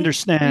movie,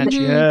 Bandersnatch,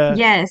 yeah.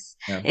 Yes.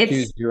 Yeah,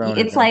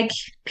 it's like,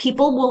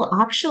 people will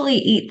actually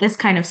eat this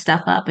kind of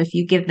stuff up if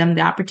you give them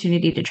the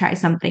opportunity to try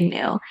something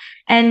new.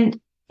 And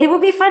it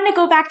would be fun to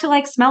go back to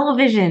like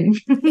Smell-O-Vision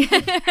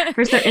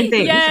for certain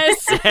things.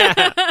 Yes.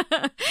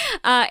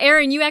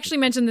 Aaron, you actually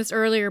mentioned this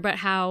earlier about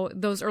how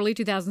those early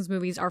 2000s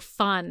movies are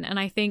fun. And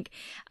I think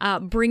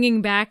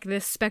bringing back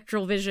this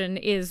spectral vision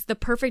is the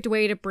perfect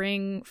way to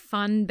bring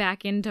fun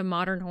back into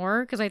modern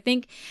horror, because I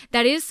think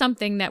that is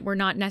something that we're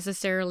not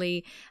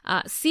necessarily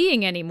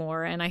seeing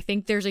anymore. And I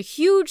think there's a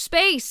huge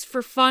space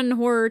for fun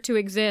horror to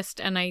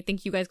exist. And I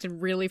think you guys can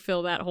really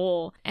fill that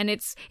hole. And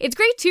it's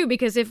great, too,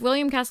 because if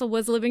William Castle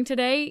was living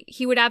today,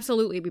 he would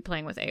absolutely be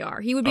playing with AR.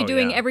 He would be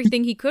doing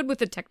everything he could with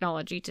the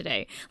technology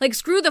today. Like,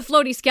 screw the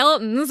floaty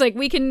skeletons. Like,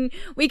 we can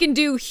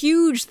do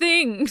huge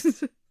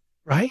things.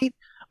 Right?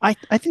 I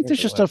think there's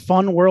just a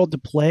fun world to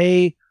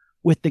play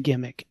with the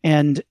gimmick.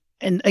 And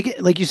again,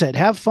 like you said,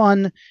 have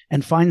fun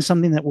and find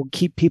something that will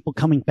keep people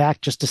coming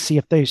back just to see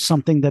if there's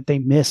something that they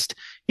missed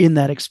in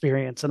that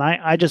experience. And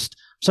I just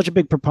such a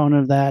big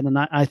proponent of that. And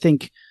I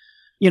think,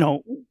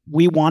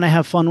 we want to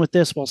have fun with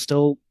this while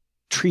still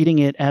treating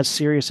it as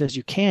serious as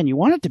you can. You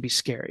want it to be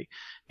scary.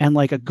 And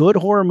like, a good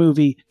horror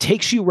movie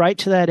takes you right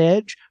to that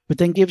edge, but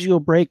then gives you a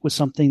break with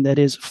something that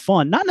is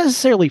fun. Not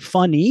necessarily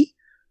funny,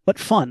 but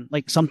fun.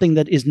 Like something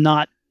that is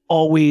not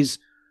always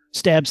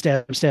stab,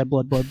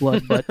 blood.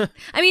 But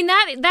I mean,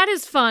 that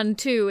is fun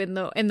too in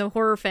the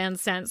horror fan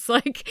sense.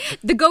 Like,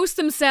 the ghosts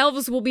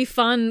themselves will be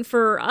fun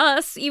for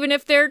us, even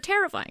if they're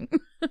terrifying.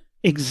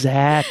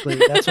 Exactly.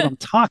 That's what I'm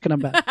talking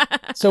about.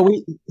 So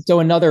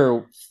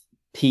another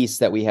piece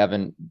that we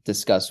haven't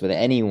discussed with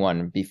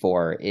anyone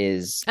before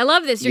is, I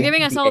love this. You're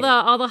giving us all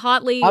the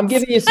hot leads. I'm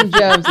giving you some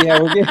gems.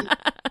 Yeah, we're giving.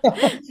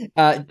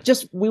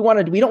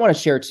 We don't want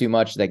to share too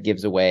much that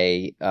gives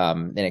away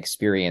an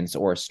experience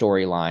or a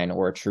storyline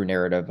or a true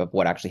narrative of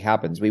what actually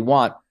happens. We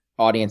want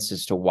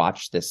audiences to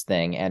watch this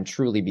thing and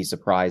truly be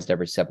surprised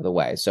every step of the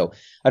way. So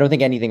I don't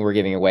think anything we're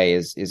giving away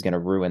is going to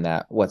ruin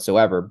that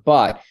whatsoever.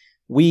 But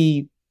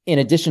we, in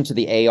addition to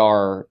the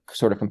AR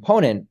sort of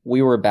component,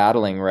 we were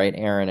battling, right,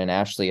 Aaron and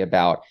Ashley,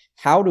 about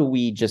how do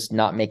we just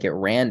not make it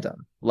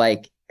random?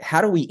 Like,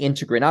 how do we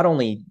integrate, not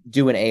only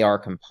do an AR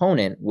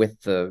component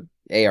with the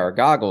AR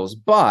goggles,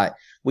 but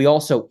we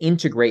also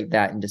integrate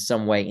that into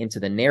some way into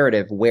the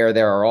narrative where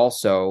there are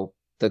also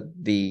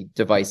the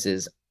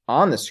devices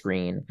on the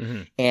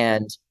screen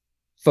and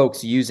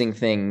folks using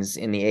things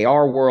in the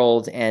AR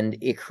world. And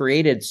it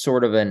created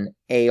sort of an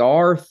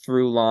AR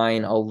through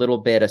line, a little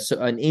bit,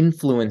 an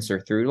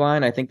influencer through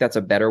line. I think that's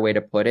a better way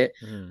to put it,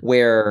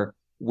 where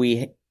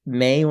we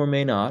may or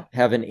may not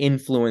have an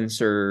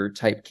influencer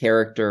type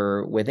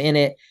character within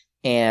it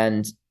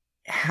and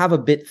have a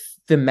bit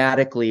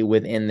thematically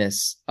within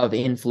this of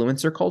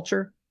influencer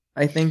culture.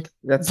 I think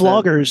that's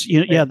vloggers.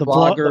 The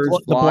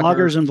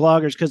bloggers and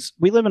vloggers, because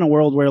we live in a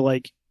world where,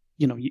 like,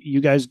 you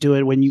guys do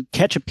it when you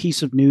catch a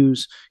piece of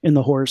news in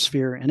the horror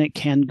sphere and it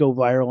can go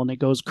viral and it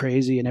goes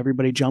crazy and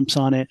everybody jumps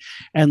on it.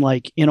 And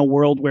like in a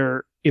world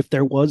where if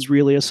there was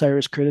really a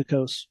Cyrus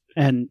Kritikos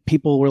and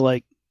people were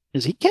like,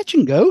 is he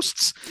catching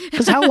ghosts?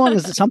 Because how long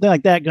is something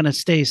like that going to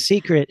stay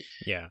secret?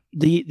 Yeah.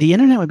 The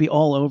internet would be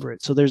all over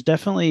it. So there's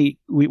definitely,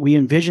 we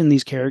envision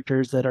these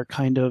characters that are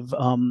kind of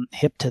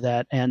hip to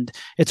that. And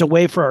it's a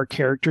way for our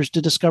characters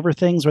to discover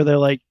things where they're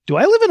like, do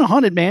I live in a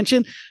haunted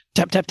mansion?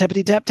 Tap, tap,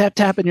 tappity, tap, tap,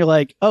 tap. And you're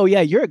like, oh yeah,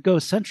 you're at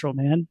Ghost Central,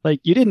 man. Like,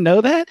 you didn't know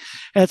that?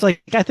 And it's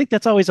like, I think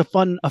that's always a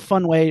fun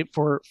way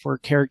for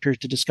characters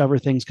to discover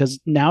things. Because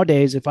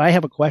nowadays, if I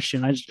have a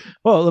question,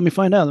 let me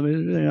find out.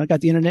 I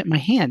got the internet in my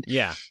hand.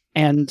 Yeah.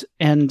 And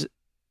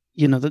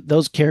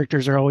those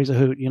characters are always a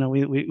hoot.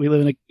 We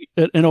live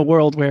in a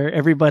world where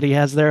everybody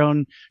has their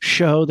own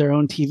show, their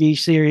own TV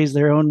series,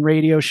 their own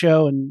radio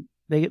show, and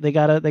they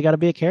gotta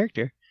be a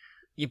character.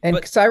 And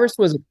Cyrus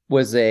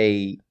was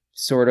a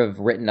sort of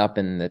written up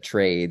in the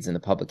trades and the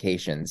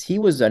publications. He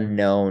was a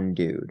known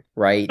dude,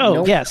 right?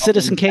 Oh, yeah,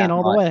 Citizen Kane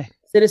all the way.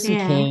 Citizen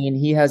Kane.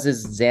 He has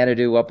his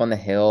Xanadu up on the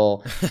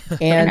hill.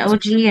 And an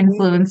OG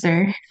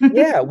influencer.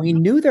 Yeah, we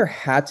knew there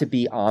had to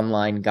be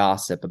online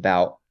gossip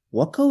about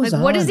what goes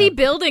on. What is he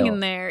building in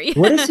there?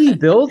 What is he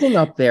building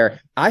up there?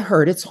 I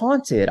heard it's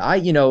haunted.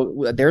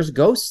 There's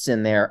ghosts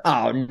in there.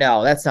 Oh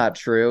no, that's not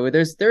true.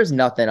 There's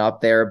nothing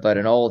up there but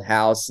an old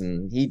house,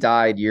 and he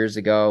died years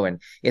ago, and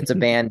it's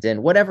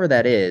abandoned. Whatever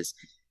that is,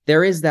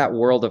 there is that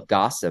world of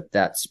gossip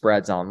that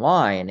spreads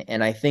online,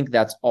 and I think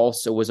that's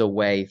also was a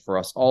way for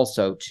us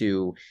also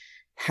to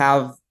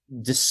have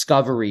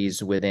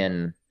discoveries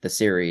within the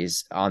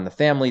series on the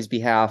family's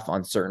behalf,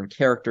 on certain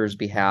characters'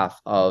 behalf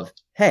of,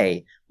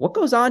 hey, what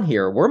goes on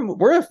here?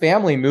 We're a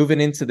family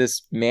moving into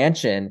this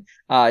mansion.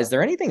 Is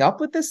there anything up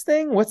with this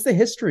thing? What's the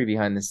history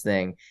behind this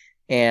thing?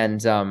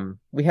 And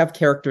we have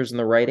characters in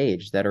the right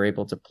age that are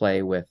able to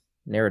play with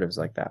narratives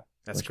like that.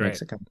 That's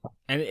great.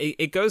 And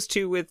it goes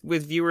too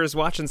with viewers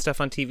watching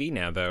stuff on TV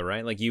now, though,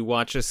 right? Like, you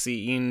watch a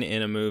scene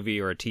in a movie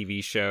or a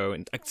TV show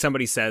and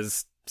somebody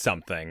says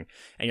something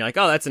and you're like,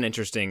 oh, that's an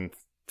interesting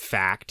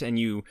fact, and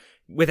you,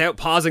 without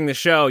pausing the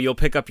show, you'll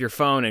pick up your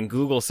phone and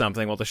Google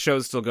something while the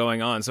show's still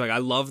going on. So, like, I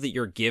love that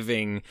you're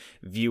giving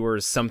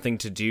viewers something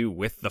to do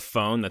with the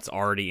phone that's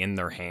already in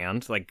their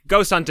hand. Like,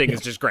 ghost hunting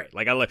is just great.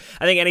 Like, I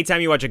think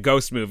anytime you watch a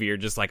ghost movie, you're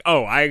just like,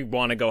 oh, I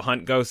want to go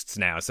hunt ghosts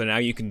now. So now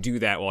you can do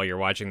that while you're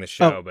watching the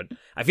show. Oh, but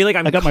I feel like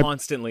I'm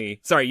constantly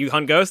sorry, you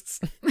hunt ghosts?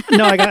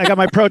 No, I got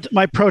my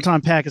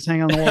proton pack is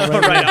hanging on the wall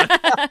right on.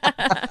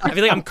 I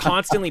feel like I'm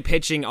constantly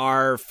pitching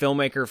our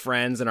filmmaker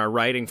friends and our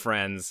writing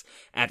friends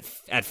at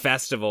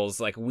festivals,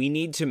 like, we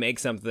need to make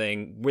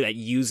something that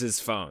uses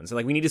phones.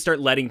 Like, we need to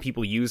start letting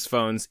people use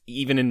phones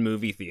even in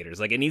movie theaters.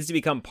 Like, it needs to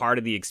become part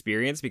of the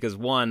experience because,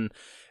 one,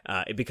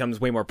 it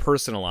becomes way more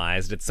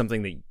personalized. It's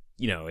something that,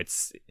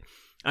 it's,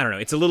 I don't know,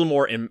 it's a little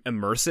more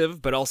immersive,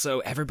 but also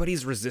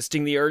everybody's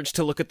resisting the urge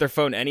to look at their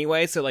phone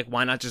anyway, so, like,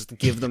 why not just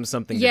give them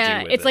something to do with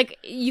it? Yeah, it's like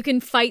you can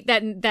fight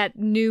that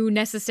new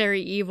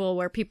necessary evil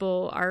where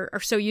people are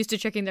so used to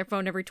checking their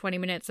phone every 20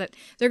 minutes that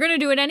they're going to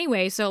do it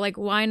anyway, so, like,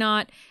 why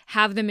not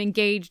have them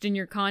engaged in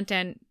your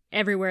content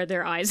everywhere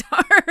their eyes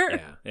are?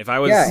 Yeah, if I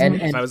was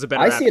a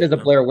better I see it as a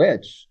Blair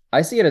Witch.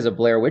 I see it as a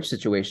Blair Witch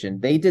situation.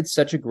 They did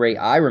such a great,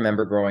 I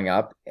remember growing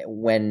up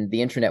when the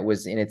internet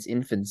was in its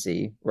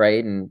infancy,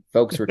 right? And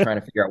folks were trying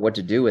to figure out what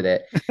to do with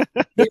it.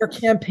 Their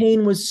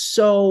campaign was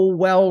so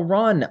well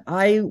run.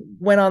 I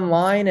went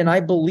online and I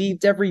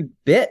believed every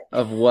bit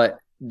of what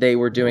they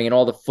were doing and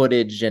all the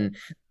footage, and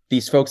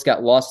these folks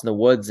got lost in the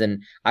woods,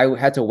 and I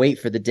had to wait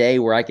for the day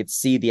where I could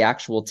see the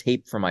actual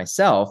tape for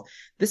myself.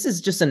 This is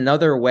just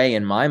another way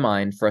in my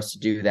mind for us to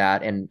do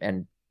that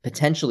and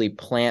potentially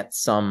plant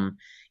some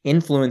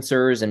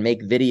influencers and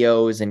make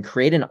videos and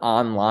create an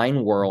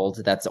online world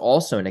that's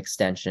also an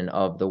extension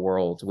of the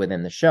world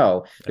within the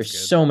show.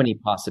 There's so many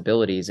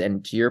possibilities.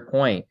 And to your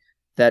point,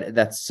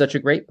 that's such a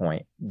great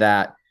point,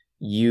 that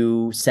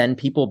you send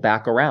people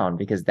back around,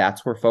 because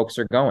that's where folks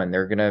are going.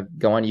 They're going to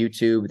go on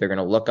YouTube. They're going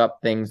to look up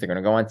things. They're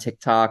going to go on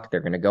TikTok. They're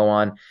going to go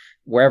on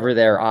wherever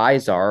their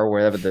eyes are,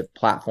 wherever the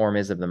platform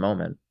is of the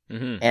moment.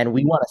 Mm-hmm. And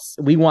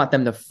we want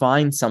them to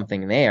find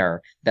something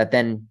there that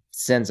then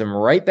sends them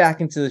right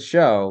back into the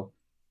show.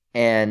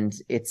 And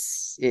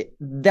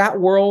that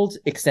world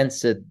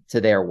extends to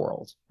their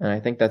world. And I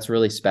think that's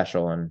really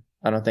special. And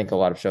I don't think a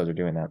lot of shows are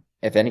doing that,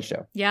 if any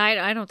show. Yeah,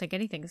 I don't think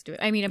anything's doing.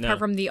 I mean, apart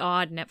from the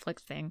odd Netflix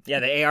thing. Yeah,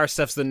 the AR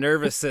stuff's the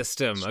nervous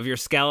system of your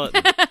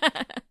skeleton.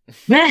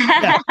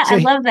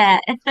 I love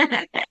that.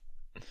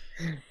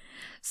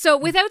 So,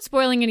 without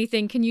spoiling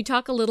anything, can you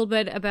talk a little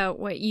bit about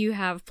what you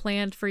have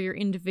planned for your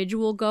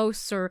individual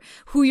ghosts, or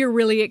who you're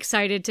really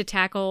excited to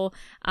tackle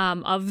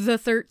of the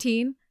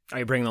 13? Are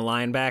you bringing the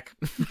lion back?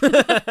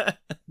 Let's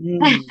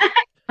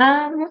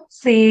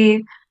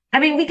see. I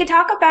mean, we could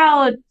talk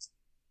about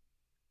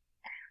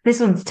this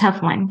one's a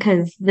tough one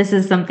because this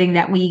is something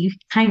that we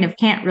kind of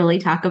can't really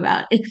talk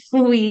about if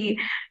we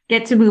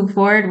get to move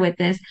forward with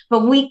this.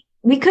 But we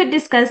could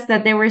discuss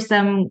that there were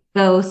some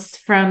ghosts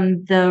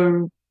from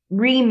the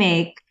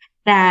remake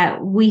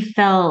that we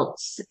felt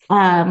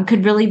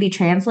could really be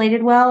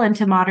translated well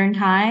into modern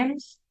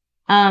times,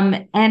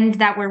 and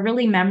that were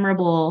really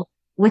memorable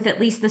with at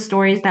least the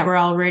stories that were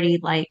already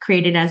like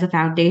created as a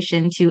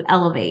foundation to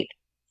elevate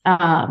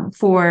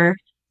for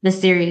the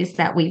series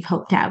that we've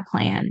hoped to have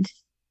planned.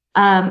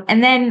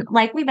 And then,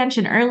 like we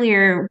mentioned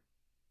earlier,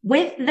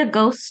 with the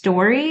ghost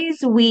stories,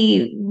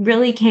 we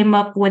really came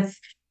up with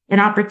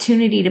an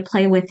opportunity to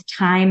play with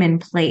time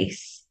and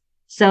place.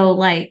 So,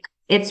 like,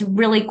 it's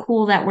really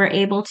cool that we're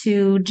able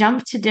to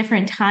jump to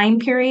different time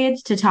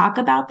periods to talk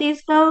about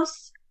these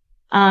ghosts,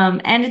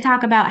 and to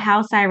talk about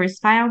how Cyrus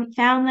found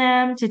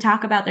them, to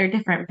talk about their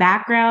different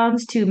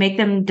backgrounds, to make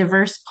them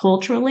diverse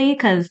culturally,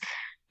 because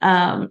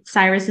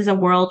Cyrus is a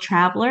world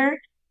traveler,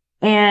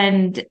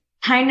 and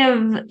kind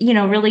of,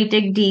 really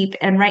dig deep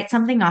and write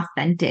something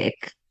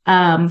authentic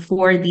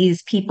for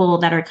these people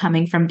that are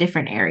coming from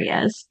different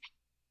areas.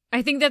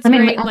 I think that's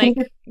great.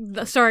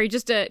 Sorry,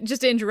 just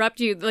to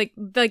interrupt you. Like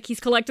he's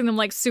collecting them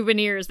like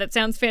souvenirs. That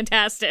sounds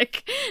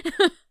fantastic.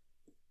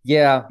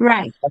 Yeah,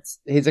 right.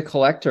 He's a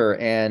collector,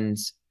 and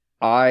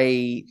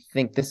I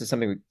think this is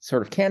something we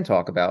sort of can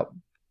talk about.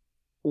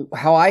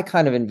 How I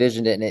kind of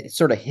envisioned it, and it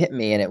sort of hit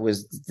me, and it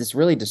was this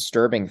really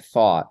disturbing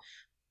thought.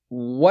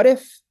 What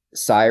if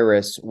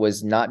Cyrus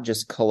was not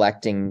just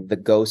collecting the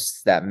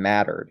ghosts that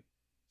mattered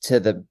to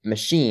the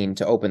machine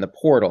to open the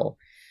portal,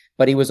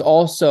 but he was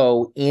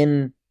also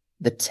in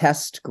the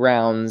test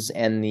grounds,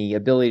 and the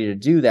ability to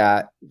do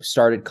that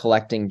started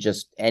collecting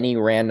just any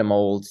random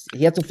old.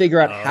 He had to figure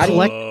out how to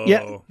collect.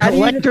 Yeah,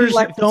 collectors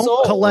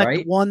don't collect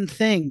right? one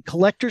thing.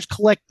 Collectors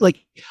collect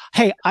like,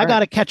 hey, I got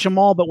to catch them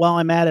all, but while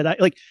I'm at it, I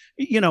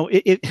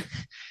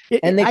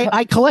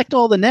collect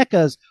all the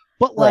NECAs,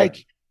 but like.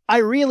 Right. I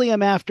really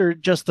am after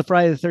just the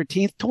Friday the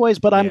 13th toys,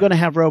 but I'm going to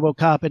have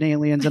RoboCop and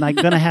Aliens, and I'm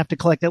going to have to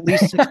collect at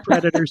least 6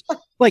 Predators.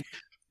 Like,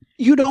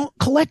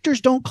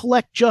 collectors don't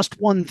collect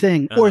just one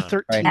thing or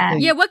 13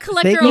 things. Yeah, what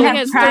collector only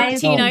has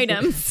 13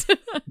 items?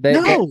 They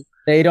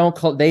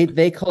don't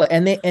they collect,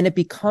 and it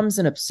becomes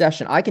an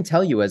obsession. I can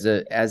tell you as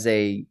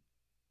a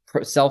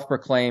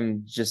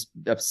self-proclaimed just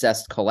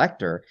obsessed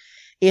collector,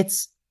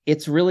 it's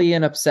really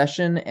an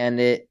obsession, and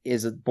it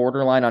is a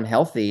borderline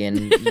unhealthy,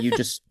 and you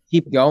just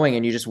keep going,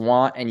 and you just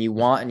want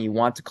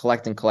to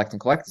collect and collect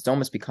and collect. It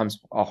almost becomes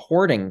a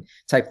hoarding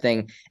type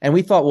thing. And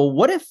we thought, well,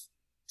 what if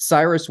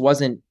Cyrus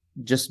wasn't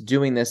just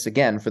doing this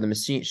again for the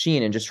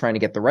machine and just trying to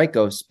get the right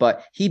ghosts,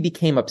 but he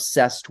became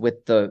obsessed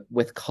with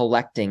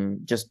collecting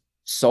just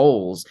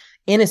souls,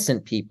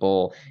 innocent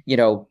people,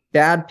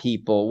 bad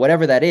people,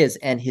 whatever that is,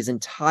 and his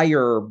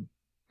entire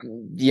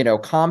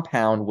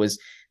compound was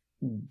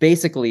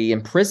basically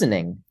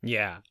imprisoning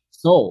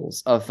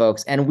souls of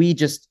folks. And we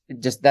just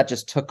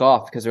took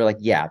off because we're like,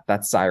 yeah,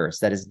 that's Cyrus.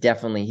 That is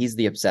definitely, he's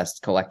the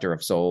obsessed collector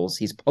of souls.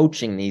 He's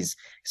poaching these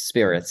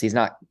spirits. He's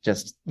not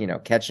just,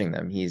 catching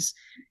them. He's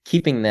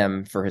keeping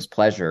them for his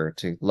pleasure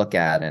to look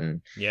at.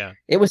 And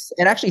it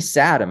actually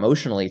sad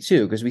emotionally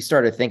too, because we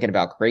started thinking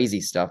about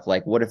crazy stuff.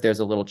 Like, what if there's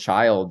a little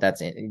child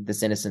that's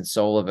this innocent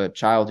soul of a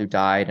child who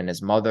died, and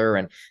his mother,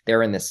 and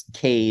they're in this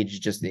cage,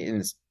 just in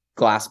this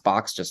glass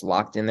box, just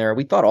locked in there.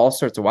 We thought all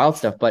sorts of wild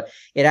stuff, but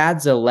it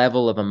adds a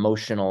level of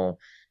emotional,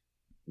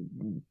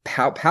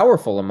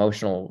 powerful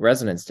emotional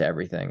resonance to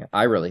everything.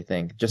 I really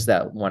think just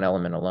that one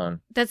element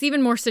alone. That's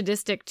even more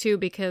sadistic too,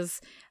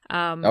 because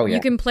you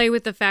can play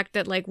with the fact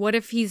that, like, what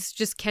if he's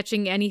just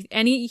catching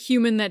any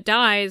human that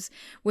dies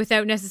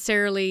without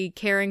necessarily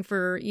caring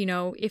for,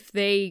 if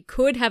they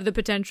could have the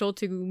potential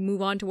to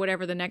move on to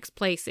whatever the next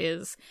place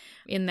is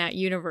in that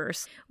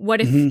universe.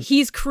 What if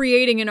he's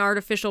creating an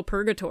artificial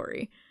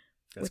purgatory?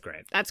 That's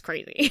great. That's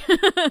crazy.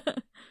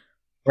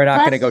 We're not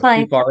going to go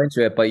too far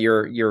into it, but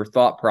your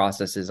thought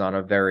process is on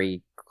a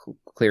very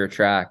clear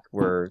track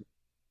where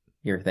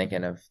you're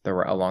thinking of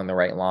along the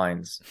right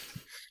lines.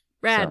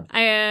 Rad.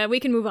 So. We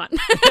can move on.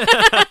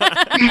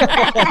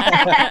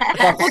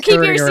 We'll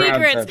keep your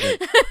secrets.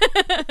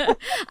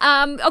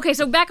 Okay,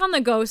 so back on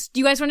the ghost. Do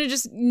you guys want to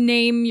just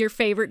name your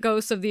favorite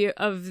ghosts of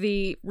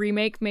the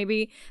remake,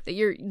 maybe that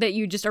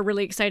you just are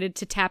really excited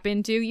to tap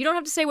into? You don't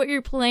have to say what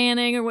you're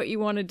planning or what you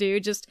want to do.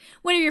 Just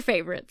what are your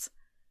favorites?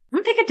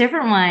 I'm gonna pick a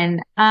different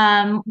one.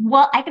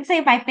 Well, I could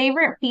say my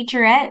favorite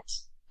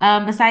featurette,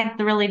 besides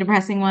the really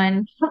depressing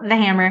one, The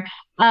Hammer,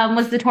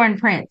 was The Torn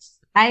Prince.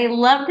 I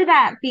loved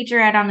that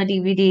featurette on the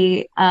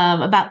DVD,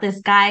 about this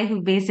guy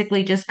who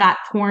basically just got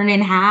torn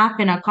in half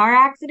in a car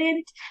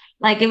accident.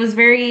 Like, it was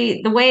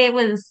the way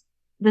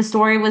the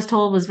story was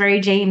told was very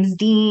James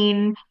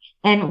Dean.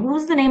 And what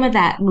was the name of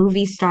that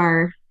movie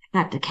star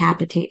that got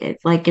decapitated,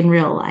 like in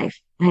real life?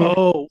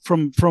 Oh,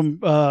 from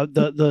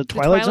the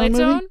Twilight Zone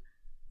movie?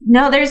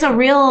 No, there's a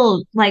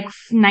real like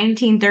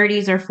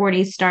 1930s or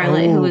 40s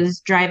starlet who was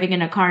driving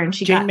in a car and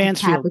she Jane got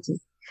Mansfield.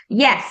 decapitated.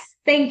 Yes,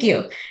 thank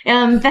you.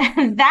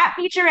 That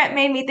featurette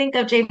made me think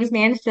of James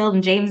Mansfield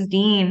and James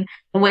Dean,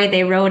 the way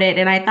they wrote it.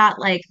 And I thought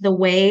like the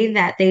way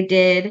that they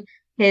did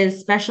his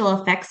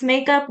special effects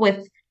makeup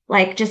with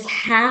like just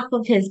half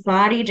of his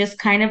body just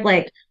kind of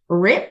like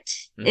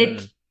ripped.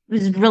 It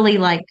was really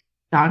like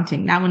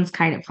daunting. That one's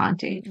kind of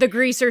haunting. The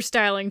greaser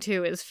styling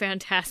too is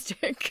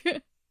fantastic.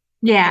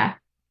 Yeah.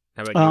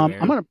 How about you,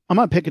 Aaron? I'm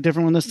gonna pick a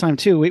different one this time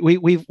too.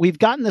 We've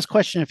gotten this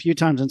question a few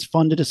times, and it's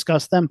fun to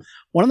discuss them.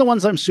 One of the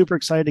ones I'm super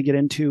excited to get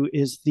into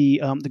is the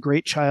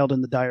Great Child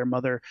and the Dire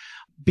Mother,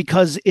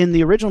 because in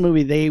the original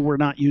movie they were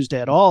not used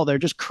at all. They're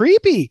just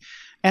creepy,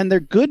 and they're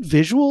good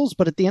visuals,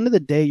 but at the end of the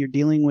day, you're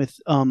dealing with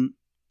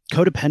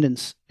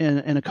codependence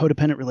and a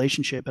codependent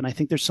relationship, and I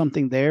think there's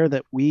something there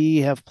that we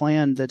have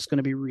planned that's going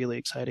to be really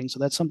exciting. So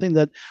that's something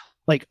that,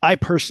 like, I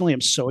personally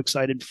am so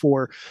excited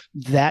for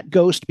that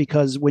ghost,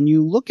 because when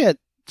you look at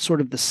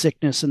sort of the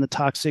sickness and the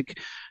toxic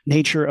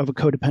nature of a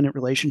codependent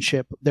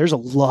relationship, there's a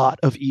lot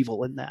of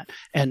evil in that.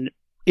 And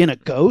in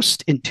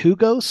two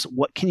ghosts,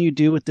 what can you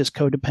do with this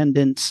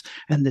codependence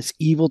and this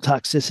evil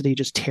toxicity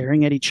just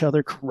tearing at each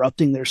other,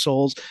 corrupting their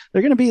souls?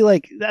 They're going to be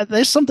like,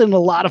 there's something, a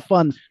lot of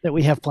fun that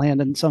we have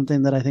planned, and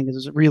something that I think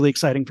is really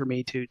exciting for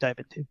me to dive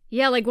into.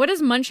 Yeah, like what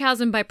does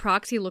Munchausen by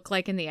proxy look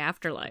like in the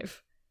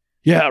afterlife?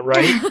 Yeah,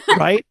 right,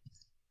 right.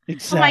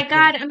 Exactly. Oh my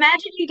God,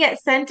 imagine you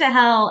get sent to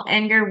hell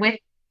and you're with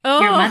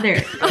your mother.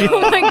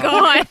 Oh my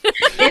God.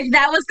 If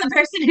that was the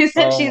person who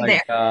sent you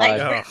there. God.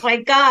 Like, oh my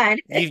God.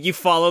 You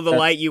follow the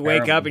light, you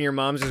wake terrible. up, and your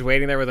mom's just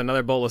waiting there with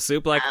another bowl of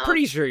soup. Like,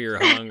 pretty sure you're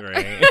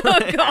hungry. Oh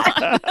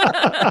God.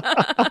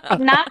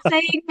 I'm not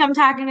saying I'm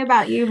talking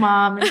about you,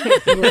 Mom, in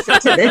case you listen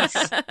to this.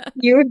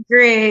 You were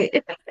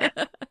great.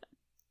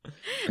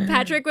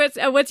 Patrick,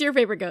 what's your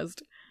favorite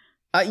ghost?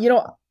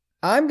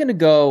 I'm going to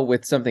go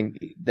with something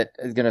that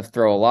is going to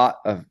throw a lot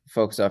of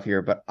folks off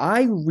here, but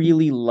I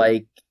really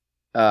like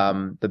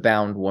The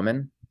Bound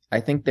Woman. I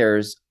think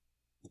there's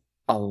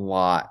a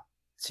lot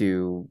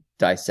to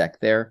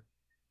dissect there.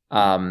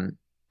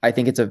 I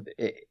think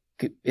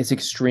it's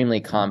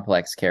extremely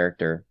complex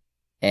character,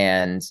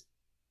 and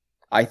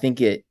I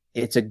think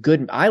it's a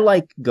good. I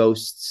like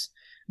ghosts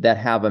that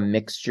have a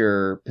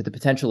mixture. The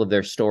potential of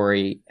their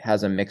story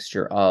has a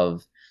mixture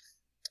of,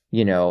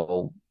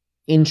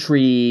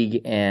 intrigue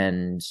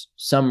and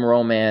some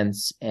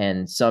romance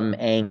and some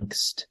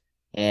angst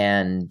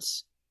and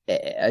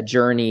a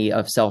journey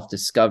of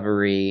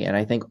self-discovery, and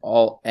I think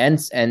all and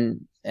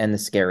the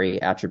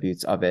scary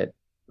attributes of it.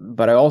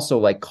 But I also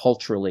like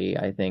culturally,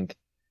 I think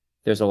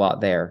there's a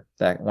lot there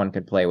that one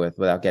could play with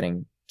without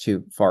getting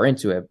too far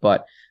into it.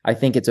 But I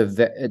think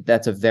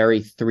that's a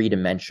very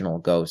three-dimensional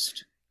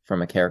ghost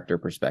from a character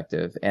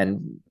perspective,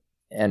 and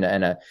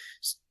a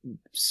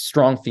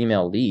strong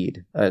female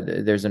lead.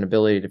 There's an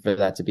ability for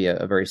that to be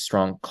a very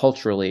strong,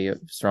 culturally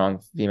strong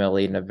female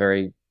lead in a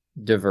very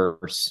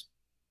diverse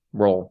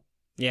role.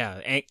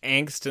 Yeah,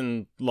 angst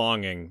and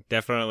longing,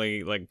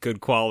 definitely like good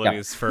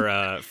qualities for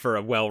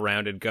a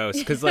well-rounded ghost.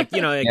 Because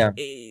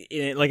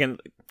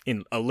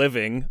in a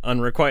living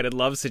unrequited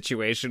love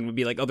situation would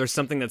be like, oh, there's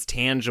something that's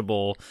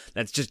tangible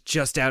that's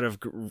just out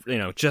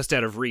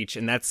of reach,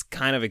 and that's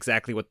kind of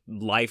exactly what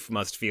life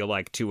must feel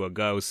like to a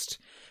ghost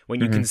when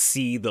you can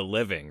see the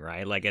living,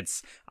 right? Like,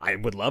 I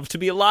would love to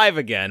be alive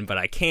again, but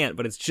I can't,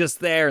 but it's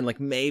just there, and like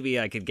maybe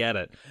I could get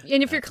it.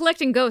 And if you're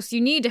collecting ghosts, you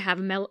need to have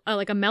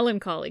a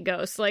melancholy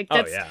ghost. Like,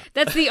 that's yeah.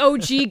 that's the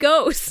OG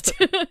ghost.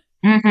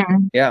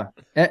 Mm-hmm. Yeah.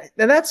 And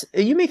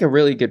you make a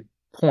really good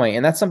point,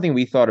 and that's something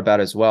we thought about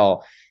as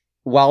well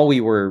while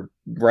we were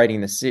writing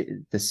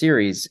the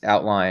series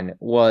outline,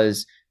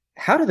 was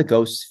how do the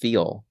ghosts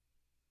feel?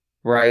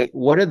 Right?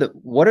 What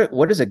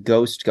is a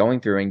ghost going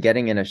through, and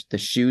getting in the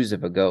shoes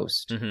of a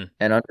ghost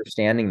and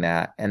understanding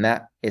that, and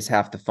that is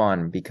half the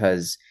fun,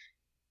 because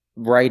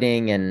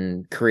writing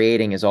and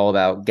creating is all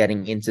about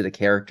getting into the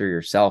character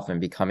yourself and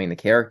becoming the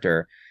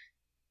character.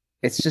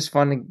 It's just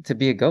fun to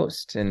be a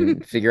ghost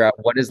and figure out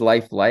what is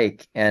life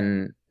like,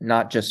 and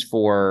not just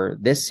for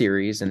this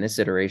series and this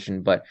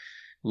iteration, but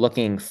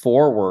looking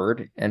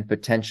forward and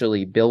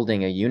potentially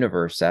building a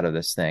universe out of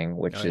this thing,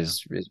 which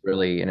is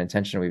really an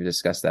intention. We've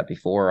discussed that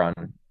before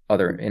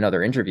in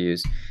other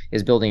interviews,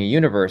 is building a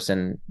universe.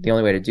 And the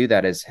only way to do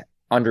that is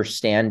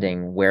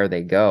understanding where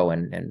they go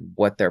and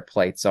what their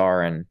plights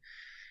are and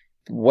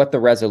what the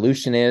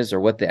resolution is or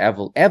what the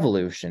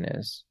evolution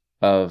is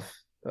of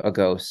a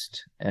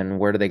ghost and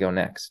where do they go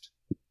next.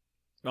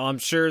 Well, I'm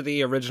sure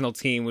the original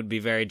team would be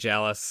very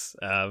jealous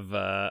of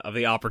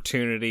the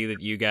opportunity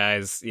that you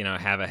guys,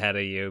 have ahead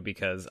of you,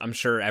 because I'm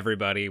sure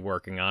everybody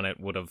working on it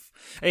would have.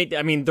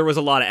 I mean, there was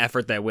a lot of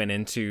effort that went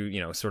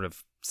into, sort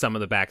of some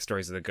of the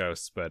backstories of the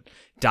ghosts, but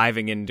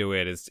diving into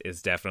it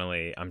is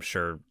definitely, I'm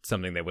sure,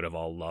 something they would have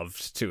all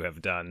loved to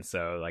have done.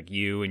 So, like,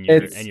 you and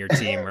your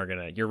team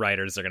your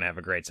writers are gonna have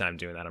a great time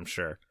doing that, I'm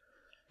sure.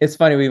 It's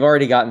funny, we've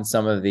already gotten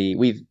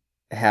we've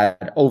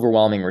had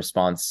overwhelming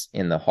response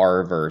in the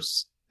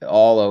horrorverse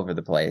all over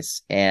the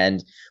place,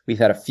 and we've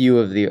had a few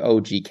of the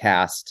OG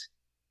cast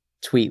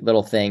tweet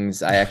little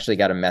things. I actually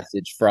got a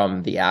message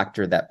from the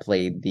actor that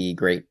played the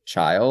great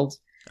child.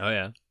 Oh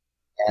yeah.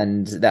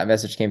 And that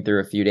message came through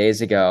a few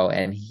days ago,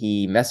 and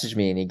he messaged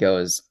me and he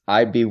goes,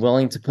 I'd be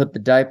willing to put the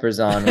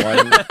diapers on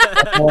one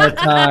more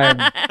time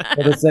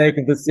for the sake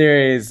of the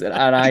series. And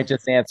I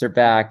just answered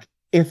back,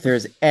 if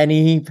there's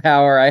any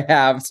power I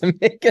have to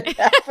make it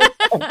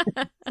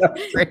happen. So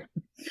great.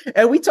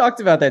 And we talked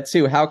about that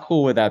too. How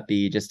cool would that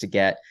be just to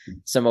get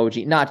some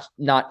OG,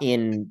 not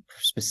in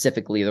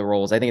specifically the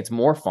roles. I think it's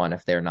more fun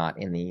if they're not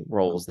in the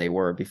roles they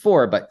were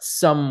before, but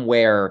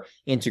somewhere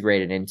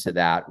integrated into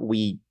that.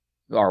 We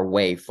are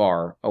way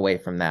far away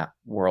from that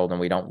world and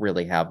we don't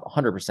really have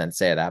 100%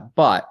 say of that,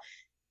 but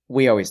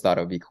we always thought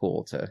it would be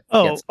cool to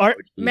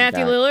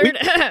Matthew Lillard.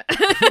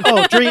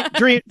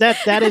 Dream.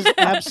 That is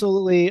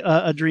absolutely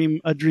a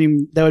dream.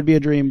 That would be a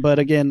dream. But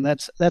again,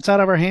 that's out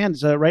of our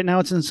hands. Right now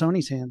it's in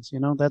Sony's hands.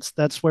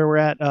 That's where we're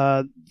at.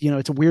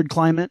 It's a weird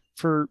climate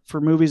for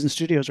movies and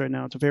studios right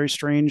now. It's a very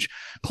strange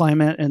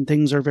climate and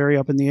things are very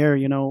up in the air.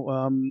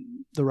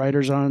 The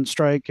writers are on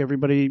strike.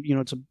 Everybody,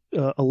 it's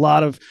a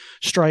lot of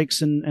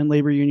strikes and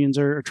labor unions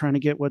are trying to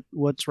get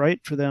what's right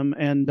for them.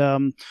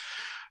 And,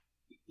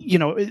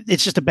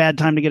 it's just a bad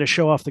time to get a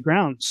show off the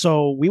ground.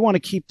 So we want to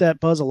keep that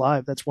buzz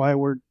alive. That's why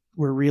we're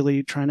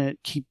really trying to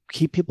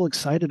keep people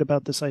excited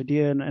about this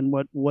idea and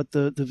what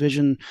the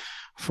vision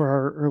for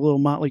our little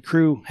motley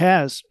crew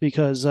has,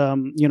 because,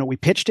 we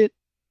pitched it.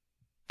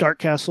 Dark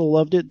Castle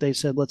loved it. They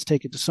said, let's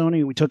take it to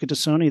Sony. We took it to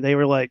Sony. They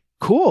were like,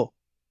 cool.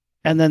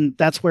 And then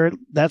that's where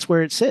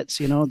it sits.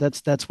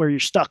 That's where you're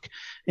stuck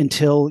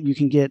until you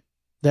can get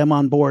them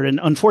on board. And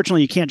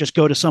unfortunately, you can't just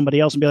go to somebody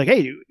else and be like,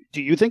 hey,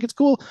 do you think it's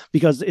cool?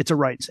 Because it's a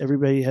rights.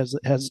 Everybody has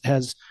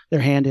their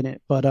hand in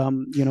it. But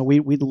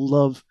we'd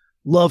love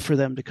for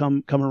them to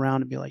come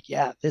around and be like,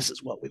 yeah, this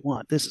is what we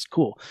want. This is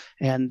cool.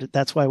 And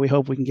that's why we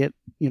hope we can get,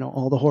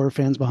 all the horror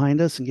fans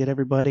behind us and get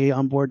everybody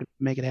on board to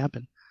make it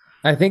happen.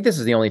 I think this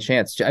is the only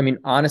chance. I mean,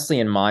 honestly,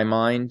 in my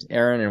mind,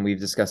 Aaron, and we've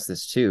discussed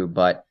this too,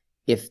 but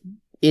if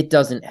it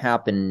doesn't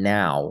happen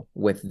now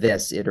with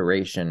this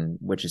iteration,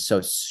 which is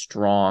so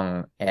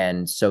strong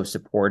and so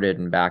supported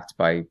and backed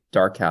by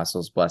Dark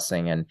Castle's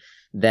blessing and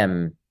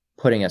them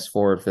putting us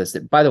forward for this.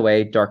 By the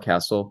way, Dark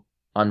Castle,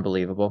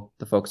 unbelievable.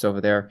 The folks over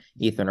there,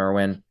 Ethan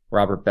Irwin,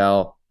 Robert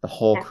Bell, the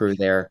whole crew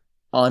there,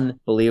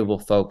 unbelievable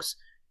folks.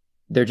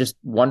 They're just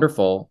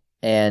wonderful.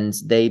 And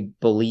they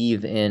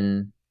believe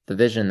in the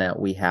vision that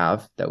we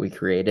have, that we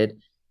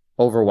created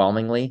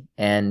overwhelmingly,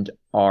 and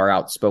are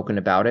outspoken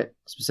about it,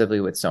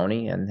 specifically with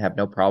Sony, and have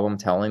no problem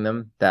telling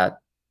them that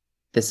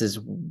this is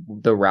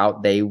the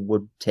route they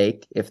would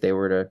take if they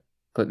were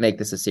to make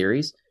this a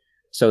series.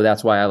 So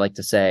that's why I like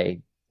to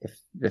say,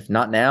 if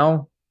not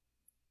now,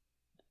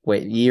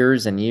 wait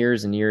years and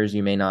years and years,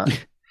 you may not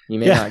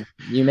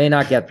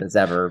get this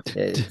ever.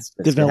 It's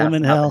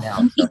development hell.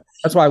 So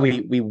that's why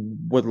we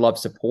would love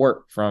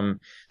support from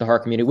the horror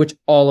community,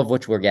 all of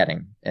which we're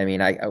getting. I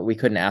mean, we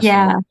couldn't ask for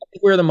more. I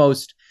think we're the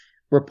most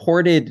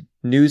reported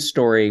news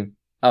story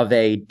of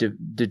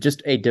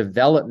just a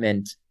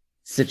development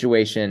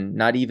situation,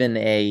 not even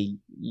a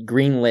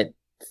greenlit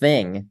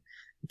thing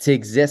to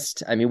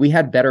exist. I mean, we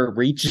had better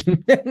reach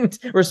and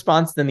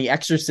response than the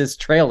Exorcist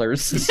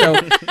trailers. So,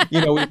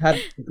 we've had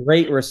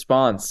great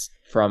response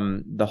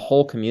from the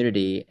whole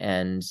community,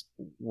 and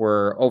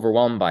we're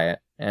overwhelmed by it.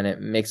 And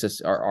it makes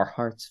us, our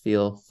hearts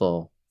feel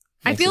full.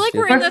 I feel like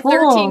we're in the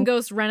 13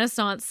 Ghost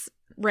Renaissance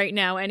right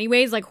now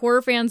anyways. Like,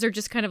 horror fans are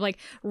just kind of like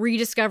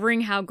rediscovering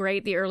how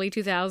great the early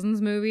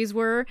 2000s movies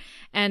were,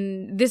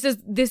 and this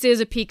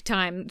is a peak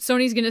time.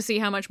 Sony's gonna see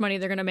how much money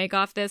they're gonna make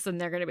off this,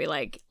 and they're gonna be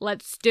like,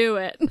 let's do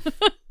it.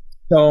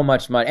 So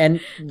much money. And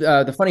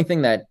the funny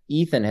thing that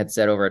Ethan had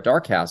said over at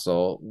Dark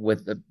Castle,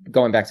 with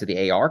going back to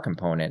the AR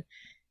component,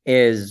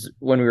 is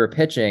when we were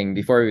pitching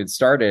before we had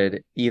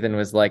started, Ethan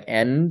was like,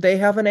 and they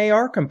have an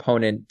AR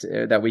component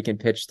that we can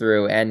pitch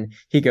through. And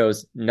he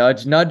goes,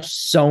 nudge, nudge,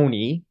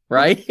 Sony,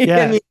 right? Yeah.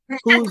 I mean,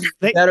 who's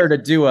better to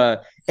do a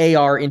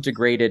AR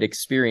integrated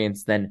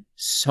experience than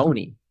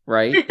Sony,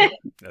 right?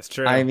 That's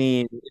true. I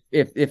mean,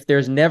 if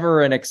there's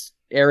never an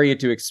area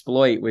to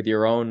exploit with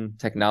your own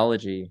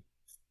technology,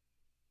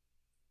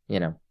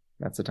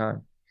 that's the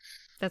time.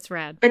 That's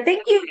rad. But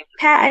thank you,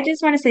 Pat. I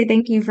just want to say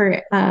thank you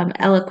for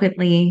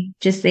eloquently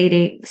just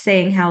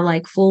saying how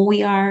like full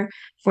we are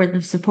for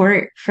the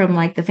support from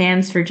like the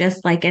fans for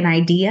just like an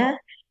idea,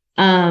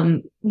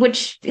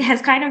 which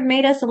has kind of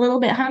made us a little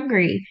bit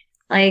hungry.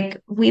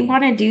 Like we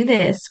want to do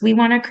this. We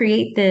want to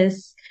create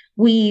this.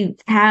 We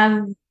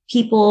have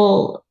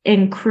people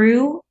in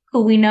crew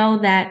who we know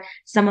that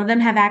some of them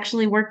have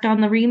actually worked on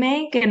the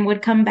remake and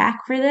would come back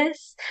for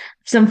this.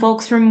 Some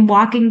folks from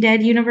Walking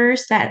Dead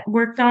universe that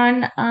worked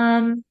on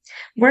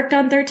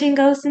 13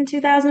 Ghosts in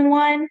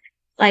 2001.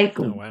 Like,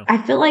 Oh, wow. I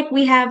feel like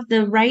we have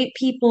the right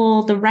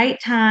people, the right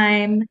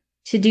time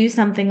to do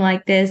something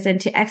like this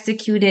and to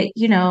execute it,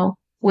 you know,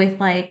 with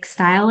like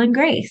style and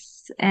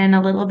grace and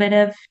a little bit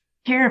of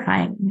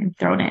terrifying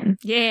thrown in.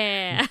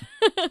 Yeah.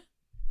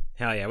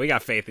 Hell yeah, we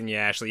got faith in you,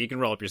 Ashley. You can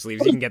roll up your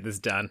sleeves. You can get this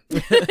done.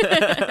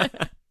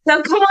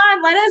 So come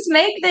on, let us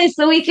make this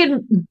so we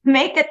can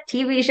make a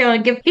TV show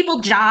and give people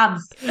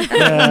jobs. That's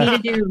what we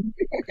need to do.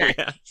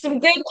 Yeah. Some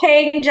good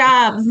paying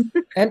jobs.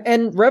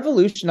 And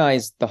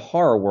revolutionize the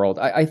horror world.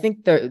 I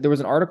think there was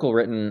an article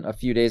written a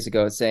few days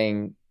ago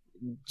saying,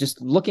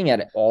 just looking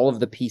at all of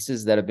the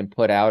pieces that have been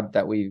put out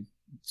that we've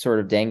sort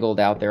of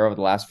dangled out there over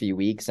the last few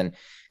weeks and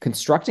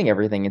constructing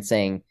everything and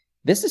saying,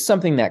 this is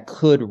something that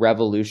could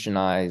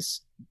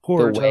revolutionize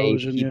Horror the way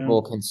television,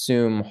 people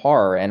consume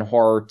horror and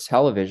horror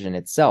television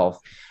itself.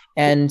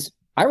 And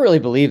I really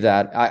believe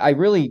that. I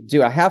really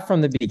do. I have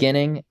from the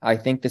beginning. I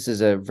think this is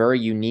a very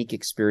unique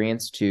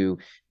experience to,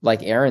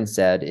 like Aaron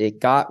said, it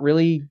got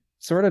really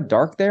sort of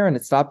dark there and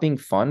it stopped being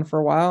fun for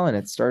a while and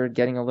it started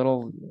getting a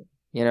little,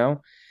 you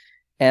know,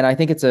 and I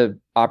think it's a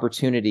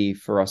opportunity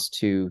for us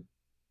to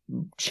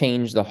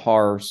change the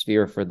horror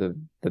sphere for the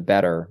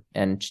better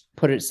and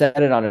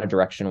set it on a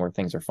direction where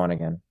things are fun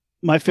again.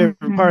 My favorite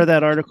part of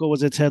that article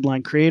was its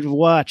headline: "Creative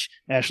Watch."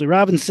 Ashley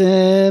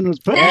Robinson was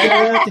put.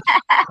 Yeah,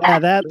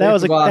 that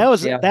was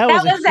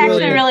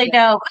actually really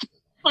dope.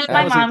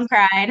 My mom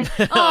cried.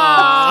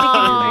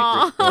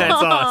 Aww. That's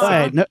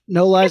awesome. Right,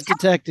 no lies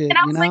detected. And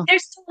I was you know? like,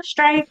 there's still a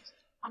strike.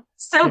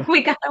 So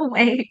we gotta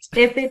wait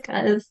if it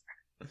does.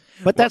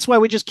 But that's why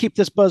we just keep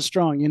this buzz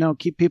strong, you know,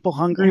 keep people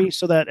hungry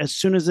so that as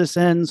soon as this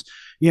ends,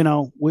 you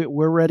know,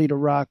 we're ready to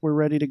rock. We're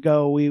ready to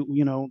go. We,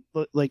 you know,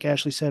 like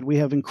Ashley said, we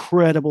have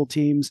incredible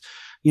teams,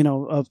 you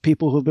know, of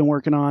people who've been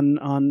working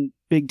on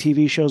big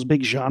TV shows,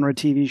 big genre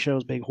TV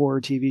shows, big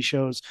horror TV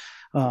shows.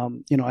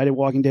 You know, I did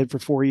Walking Dead for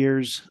 4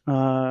 years,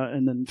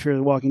 and then Fear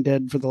the Walking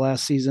Dead for the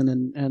last season,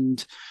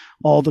 and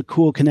all the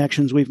cool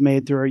connections we've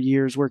made through our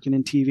years working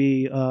in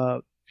TV.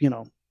 You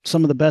know,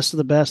 some of the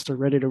best are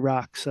ready to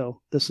rock.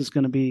 So this is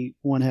going to be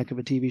one heck of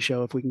a TV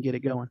show if we can get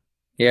it going.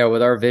 Yeah,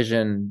 with our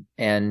vision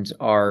and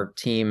our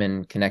team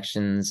and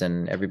connections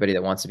and everybody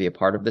that wants to be a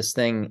part of this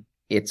thing,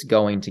 it's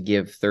going to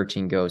give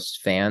 13 Ghosts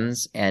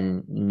fans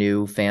and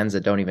new fans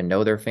that don't even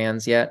know they're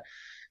fans yet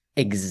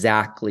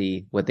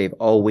exactly what they've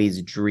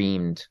always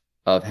dreamed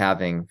of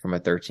having from a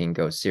 13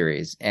 Ghosts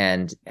series.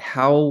 And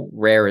how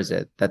rare is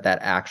it that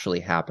actually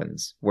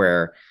happens,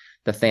 where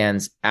the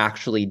fans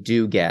actually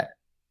do get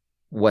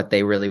what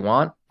they really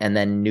want, and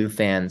then new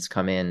fans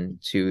come in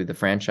to the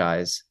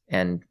franchise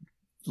and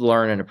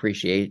learn and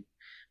appreciate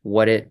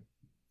what it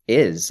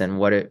is and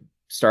what it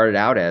started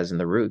out as in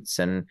the roots.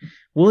 And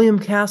William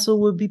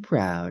Castle would be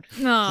proud.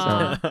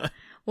 Aw. So,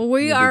 Well,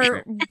 we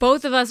are,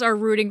 both of us are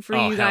rooting for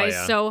you guys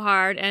yeah. so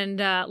hard. And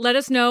let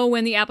us know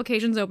when the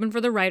application's open for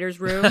the writer's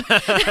room.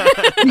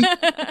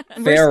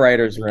 fair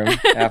writer's room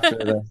after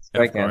the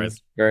strike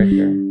ends. Very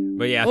fair.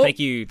 But yeah, Well- thank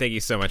you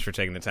so much for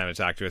taking the time to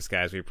talk to us,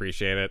 guys. We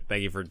appreciate it.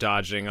 Thank you for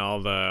dodging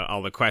all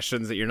the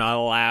questions that you're not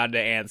allowed to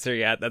answer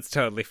yet. That's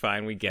totally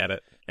fine. We get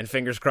it. And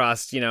fingers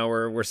crossed, you know,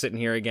 we're sitting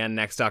here again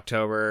next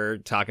October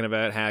talking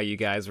about how you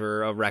guys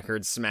were a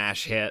record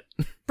smash hit.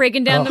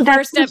 Breaking down the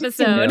That's first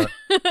episode.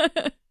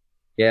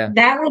 Yeah.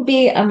 That would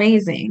be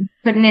amazing.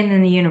 Putting it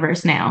in the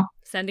universe now.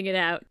 Sending it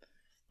out.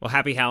 Well,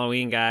 happy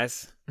Halloween,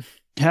 guys.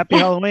 Happy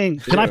Halloween.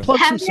 Can I plug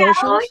some Happy Halloween.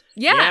 socials?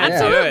 Yeah, Yeah,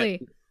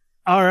 absolutely.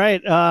 All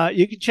right.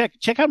 You can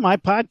check out my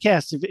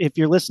podcast if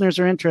your listeners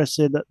are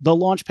interested. The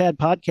Launchpad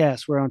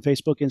Podcast. We're on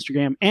Facebook,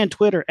 Instagram, and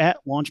Twitter at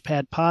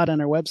Launchpad Pod, on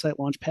our website,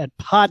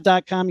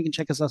 launchpadpod.com. You can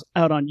check us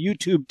out on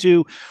YouTube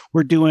too.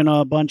 We're doing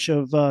a bunch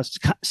of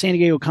San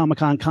Diego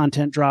Comic-Con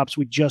content drops.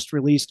 We just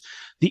released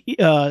the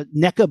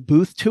NECA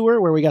booth tour,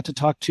 where we got to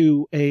talk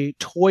to a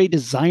toy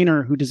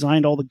designer who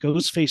designed all the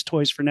Ghostface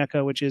toys for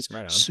NECA, which is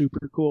Right on.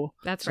 super cool.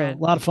 That's So, right. a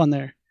lot of fun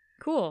there.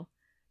 Cool.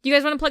 Do you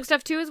guys want to plug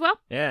stuff too as well?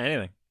 Yeah,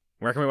 anything.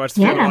 Where can we watch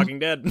the Fear the Yeah. Walking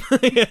Dead?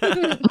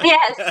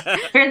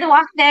 Yes. Fear the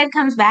Walking Dead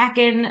comes back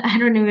in, I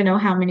don't even know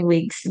how many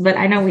weeks, but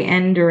I know we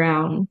end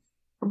around.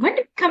 When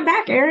did it come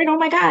back, Aaron? Oh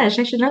my gosh,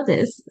 I should know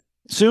this.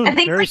 Soon, I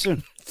think very like-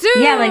 soon.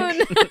 Soon! Yeah,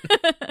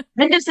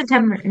 End of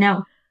September.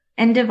 No,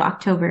 end of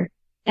October.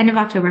 End of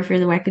October, Fear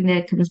the Walking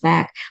Dead comes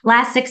back.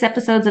 Last 6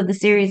 episodes of the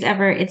series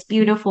ever. It's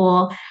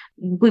beautiful.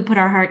 We put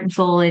our heart and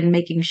soul in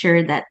making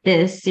sure that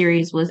this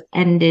series was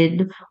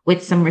ended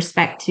with some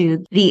respect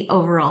to the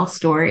overall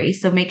story.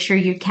 So make sure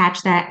you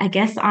catch that, I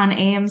guess, on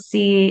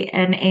AMC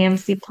and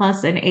AMC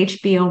Plus and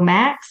HBO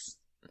Max.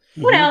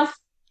 What else?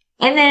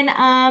 And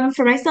then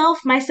for myself,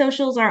 my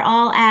socials are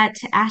all at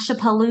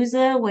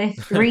Ashapalooza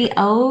with 3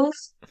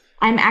 O's.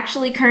 I'm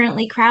actually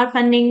currently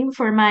crowdfunding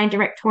for my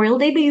directorial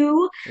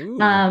debut.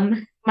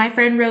 My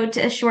friend wrote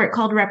a short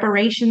called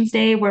Reparations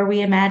Day, where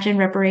we imagine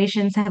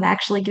reparations have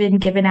actually been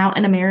given out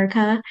in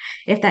America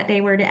if that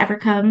day were to ever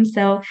come.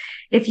 So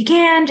if you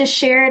can, just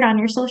share it on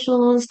your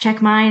socials,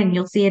 check mine, and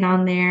you'll see it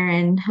on there.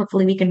 And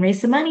hopefully we can raise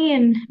some money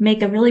and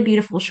make a really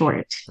beautiful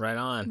short. Right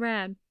on.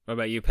 Rad. What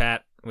about you,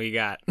 Pat? What you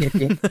got?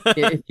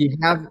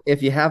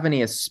 If you have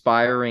any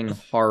aspiring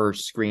horror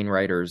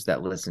screenwriters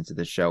that listen to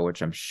the show,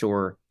 which I'm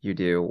sure you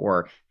do,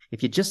 or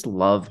if you just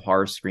love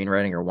horror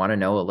screenwriting or want to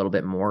know a little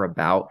bit more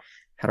about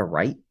how to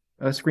write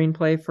a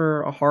screenplay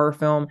for a horror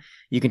film,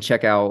 you can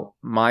check out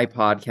my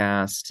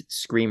podcast,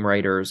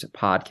 Screenwriters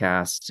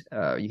Podcast.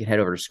 You can head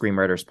over to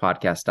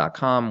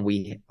screenwriterspodcast.com.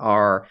 We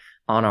are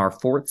on our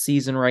 4th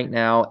season right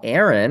now.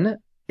 Aaron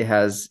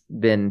has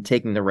been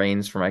taking the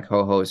reins for my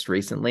co-host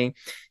recently.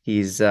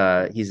 He's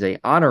a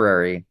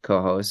honorary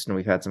co-host, and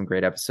we've had some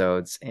great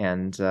episodes,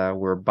 and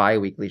we're a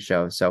bi-weekly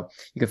show. So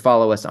you can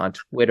follow us on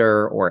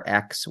Twitter or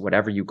X,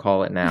 whatever you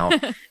call it now,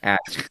 at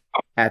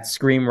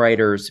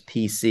Screenwriters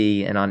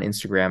PC, and on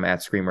Instagram at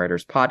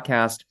Screenwriters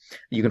Podcast.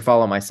 You can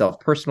follow myself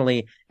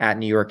personally at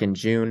New York in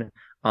June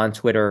on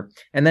Twitter.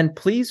 And then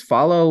please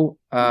follow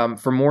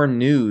for more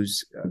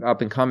news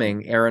up and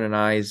coming, Aaron and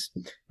I's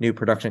new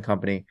production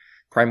company,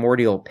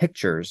 Primordial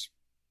Pictures,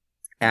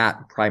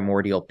 at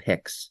Primordial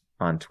Pics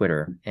on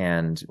Twitter,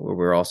 and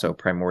we're also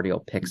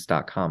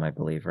primordialpics.com, I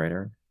believe, right,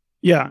 Aaron?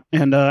 Yeah,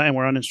 and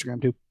we're on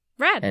Instagram too.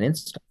 Rad. And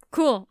Insta.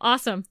 Cool.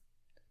 Awesome.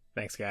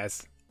 Thanks,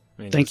 guys.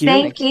 Thank you.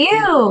 Thank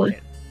you.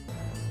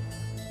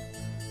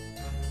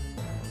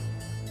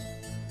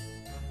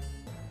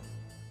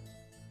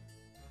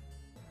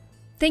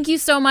 Thank you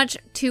so much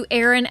to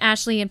Aaron,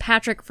 Ashley, and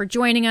Patrick for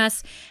joining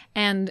us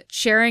and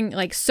sharing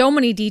like so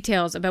many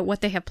details about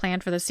what they have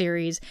planned for the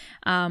series.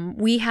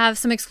 We have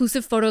some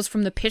exclusive photos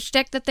from the pitch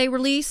deck that they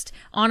released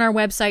on our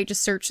website.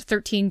 Just search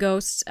 13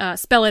 Ghosts,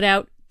 spell it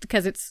out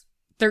because it's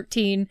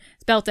 13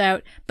 spelt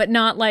out, but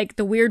not like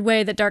the weird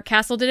way that Dark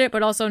Castle did it,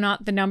 but also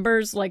not the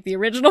numbers like the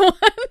original one.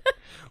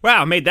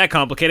 Wow, made that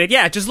complicated.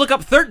 Yeah, just look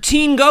up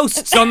 13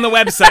 Ghosts on the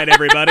website,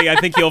 everybody. I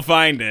think you'll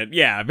find it.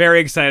 Yeah,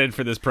 very excited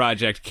for this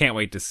project. Can't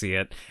wait to see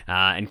it.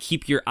 And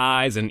keep your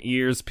eyes and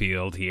ears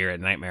peeled here at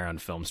Nightmare on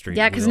Film Street.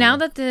 Yeah, because now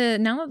that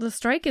the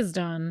strike is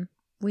done,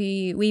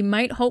 we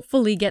might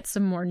hopefully get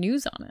some more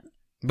news on it.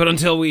 But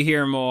until we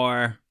hear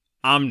more,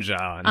 I'm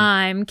John.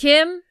 I'm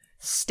Kim.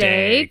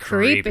 Stay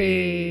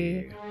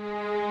creepy.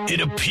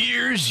 It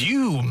appears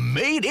you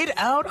made it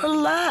out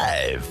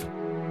alive,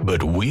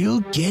 but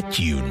we'll get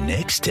you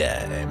next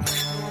time.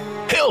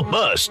 Help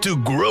us to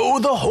grow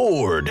the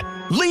horde.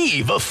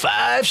 Leave a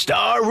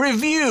 5-star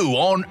review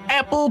on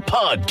Apple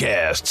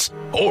Podcasts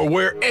or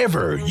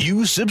wherever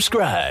you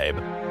subscribe.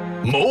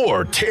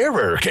 More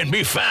terror can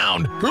be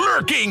found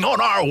lurking on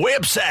our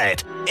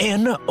website,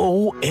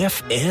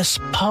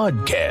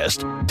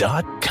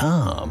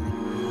 nofspodcast.com.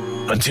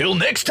 Until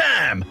next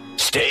time,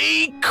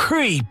 stay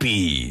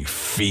creepy,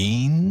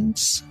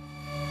 fiends.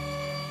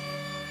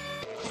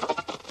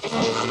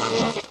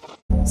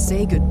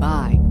 Say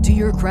goodbye to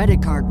your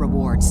credit card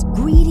rewards.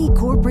 Greedy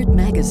corporate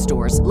mega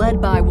stores,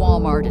 led by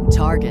Walmart and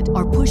Target,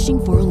 are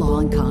pushing for a law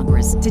in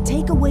Congress to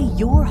take away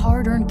your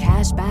hard-earned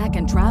cash back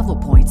and travel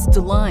points to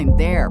line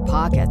their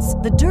pockets.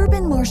 The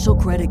Durbin-Marshall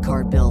credit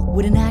card bill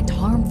would enact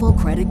harmful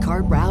credit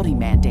card routing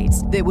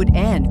mandates that would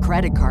end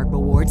credit card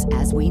rewards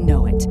as we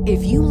know it.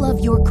 If you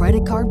love your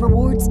credit card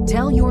rewards,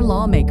 tell your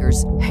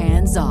lawmakers,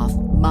 hands off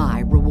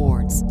my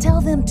rewards. Tell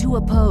them to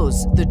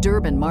oppose the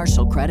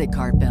Durbin-Marshall credit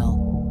card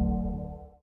bill.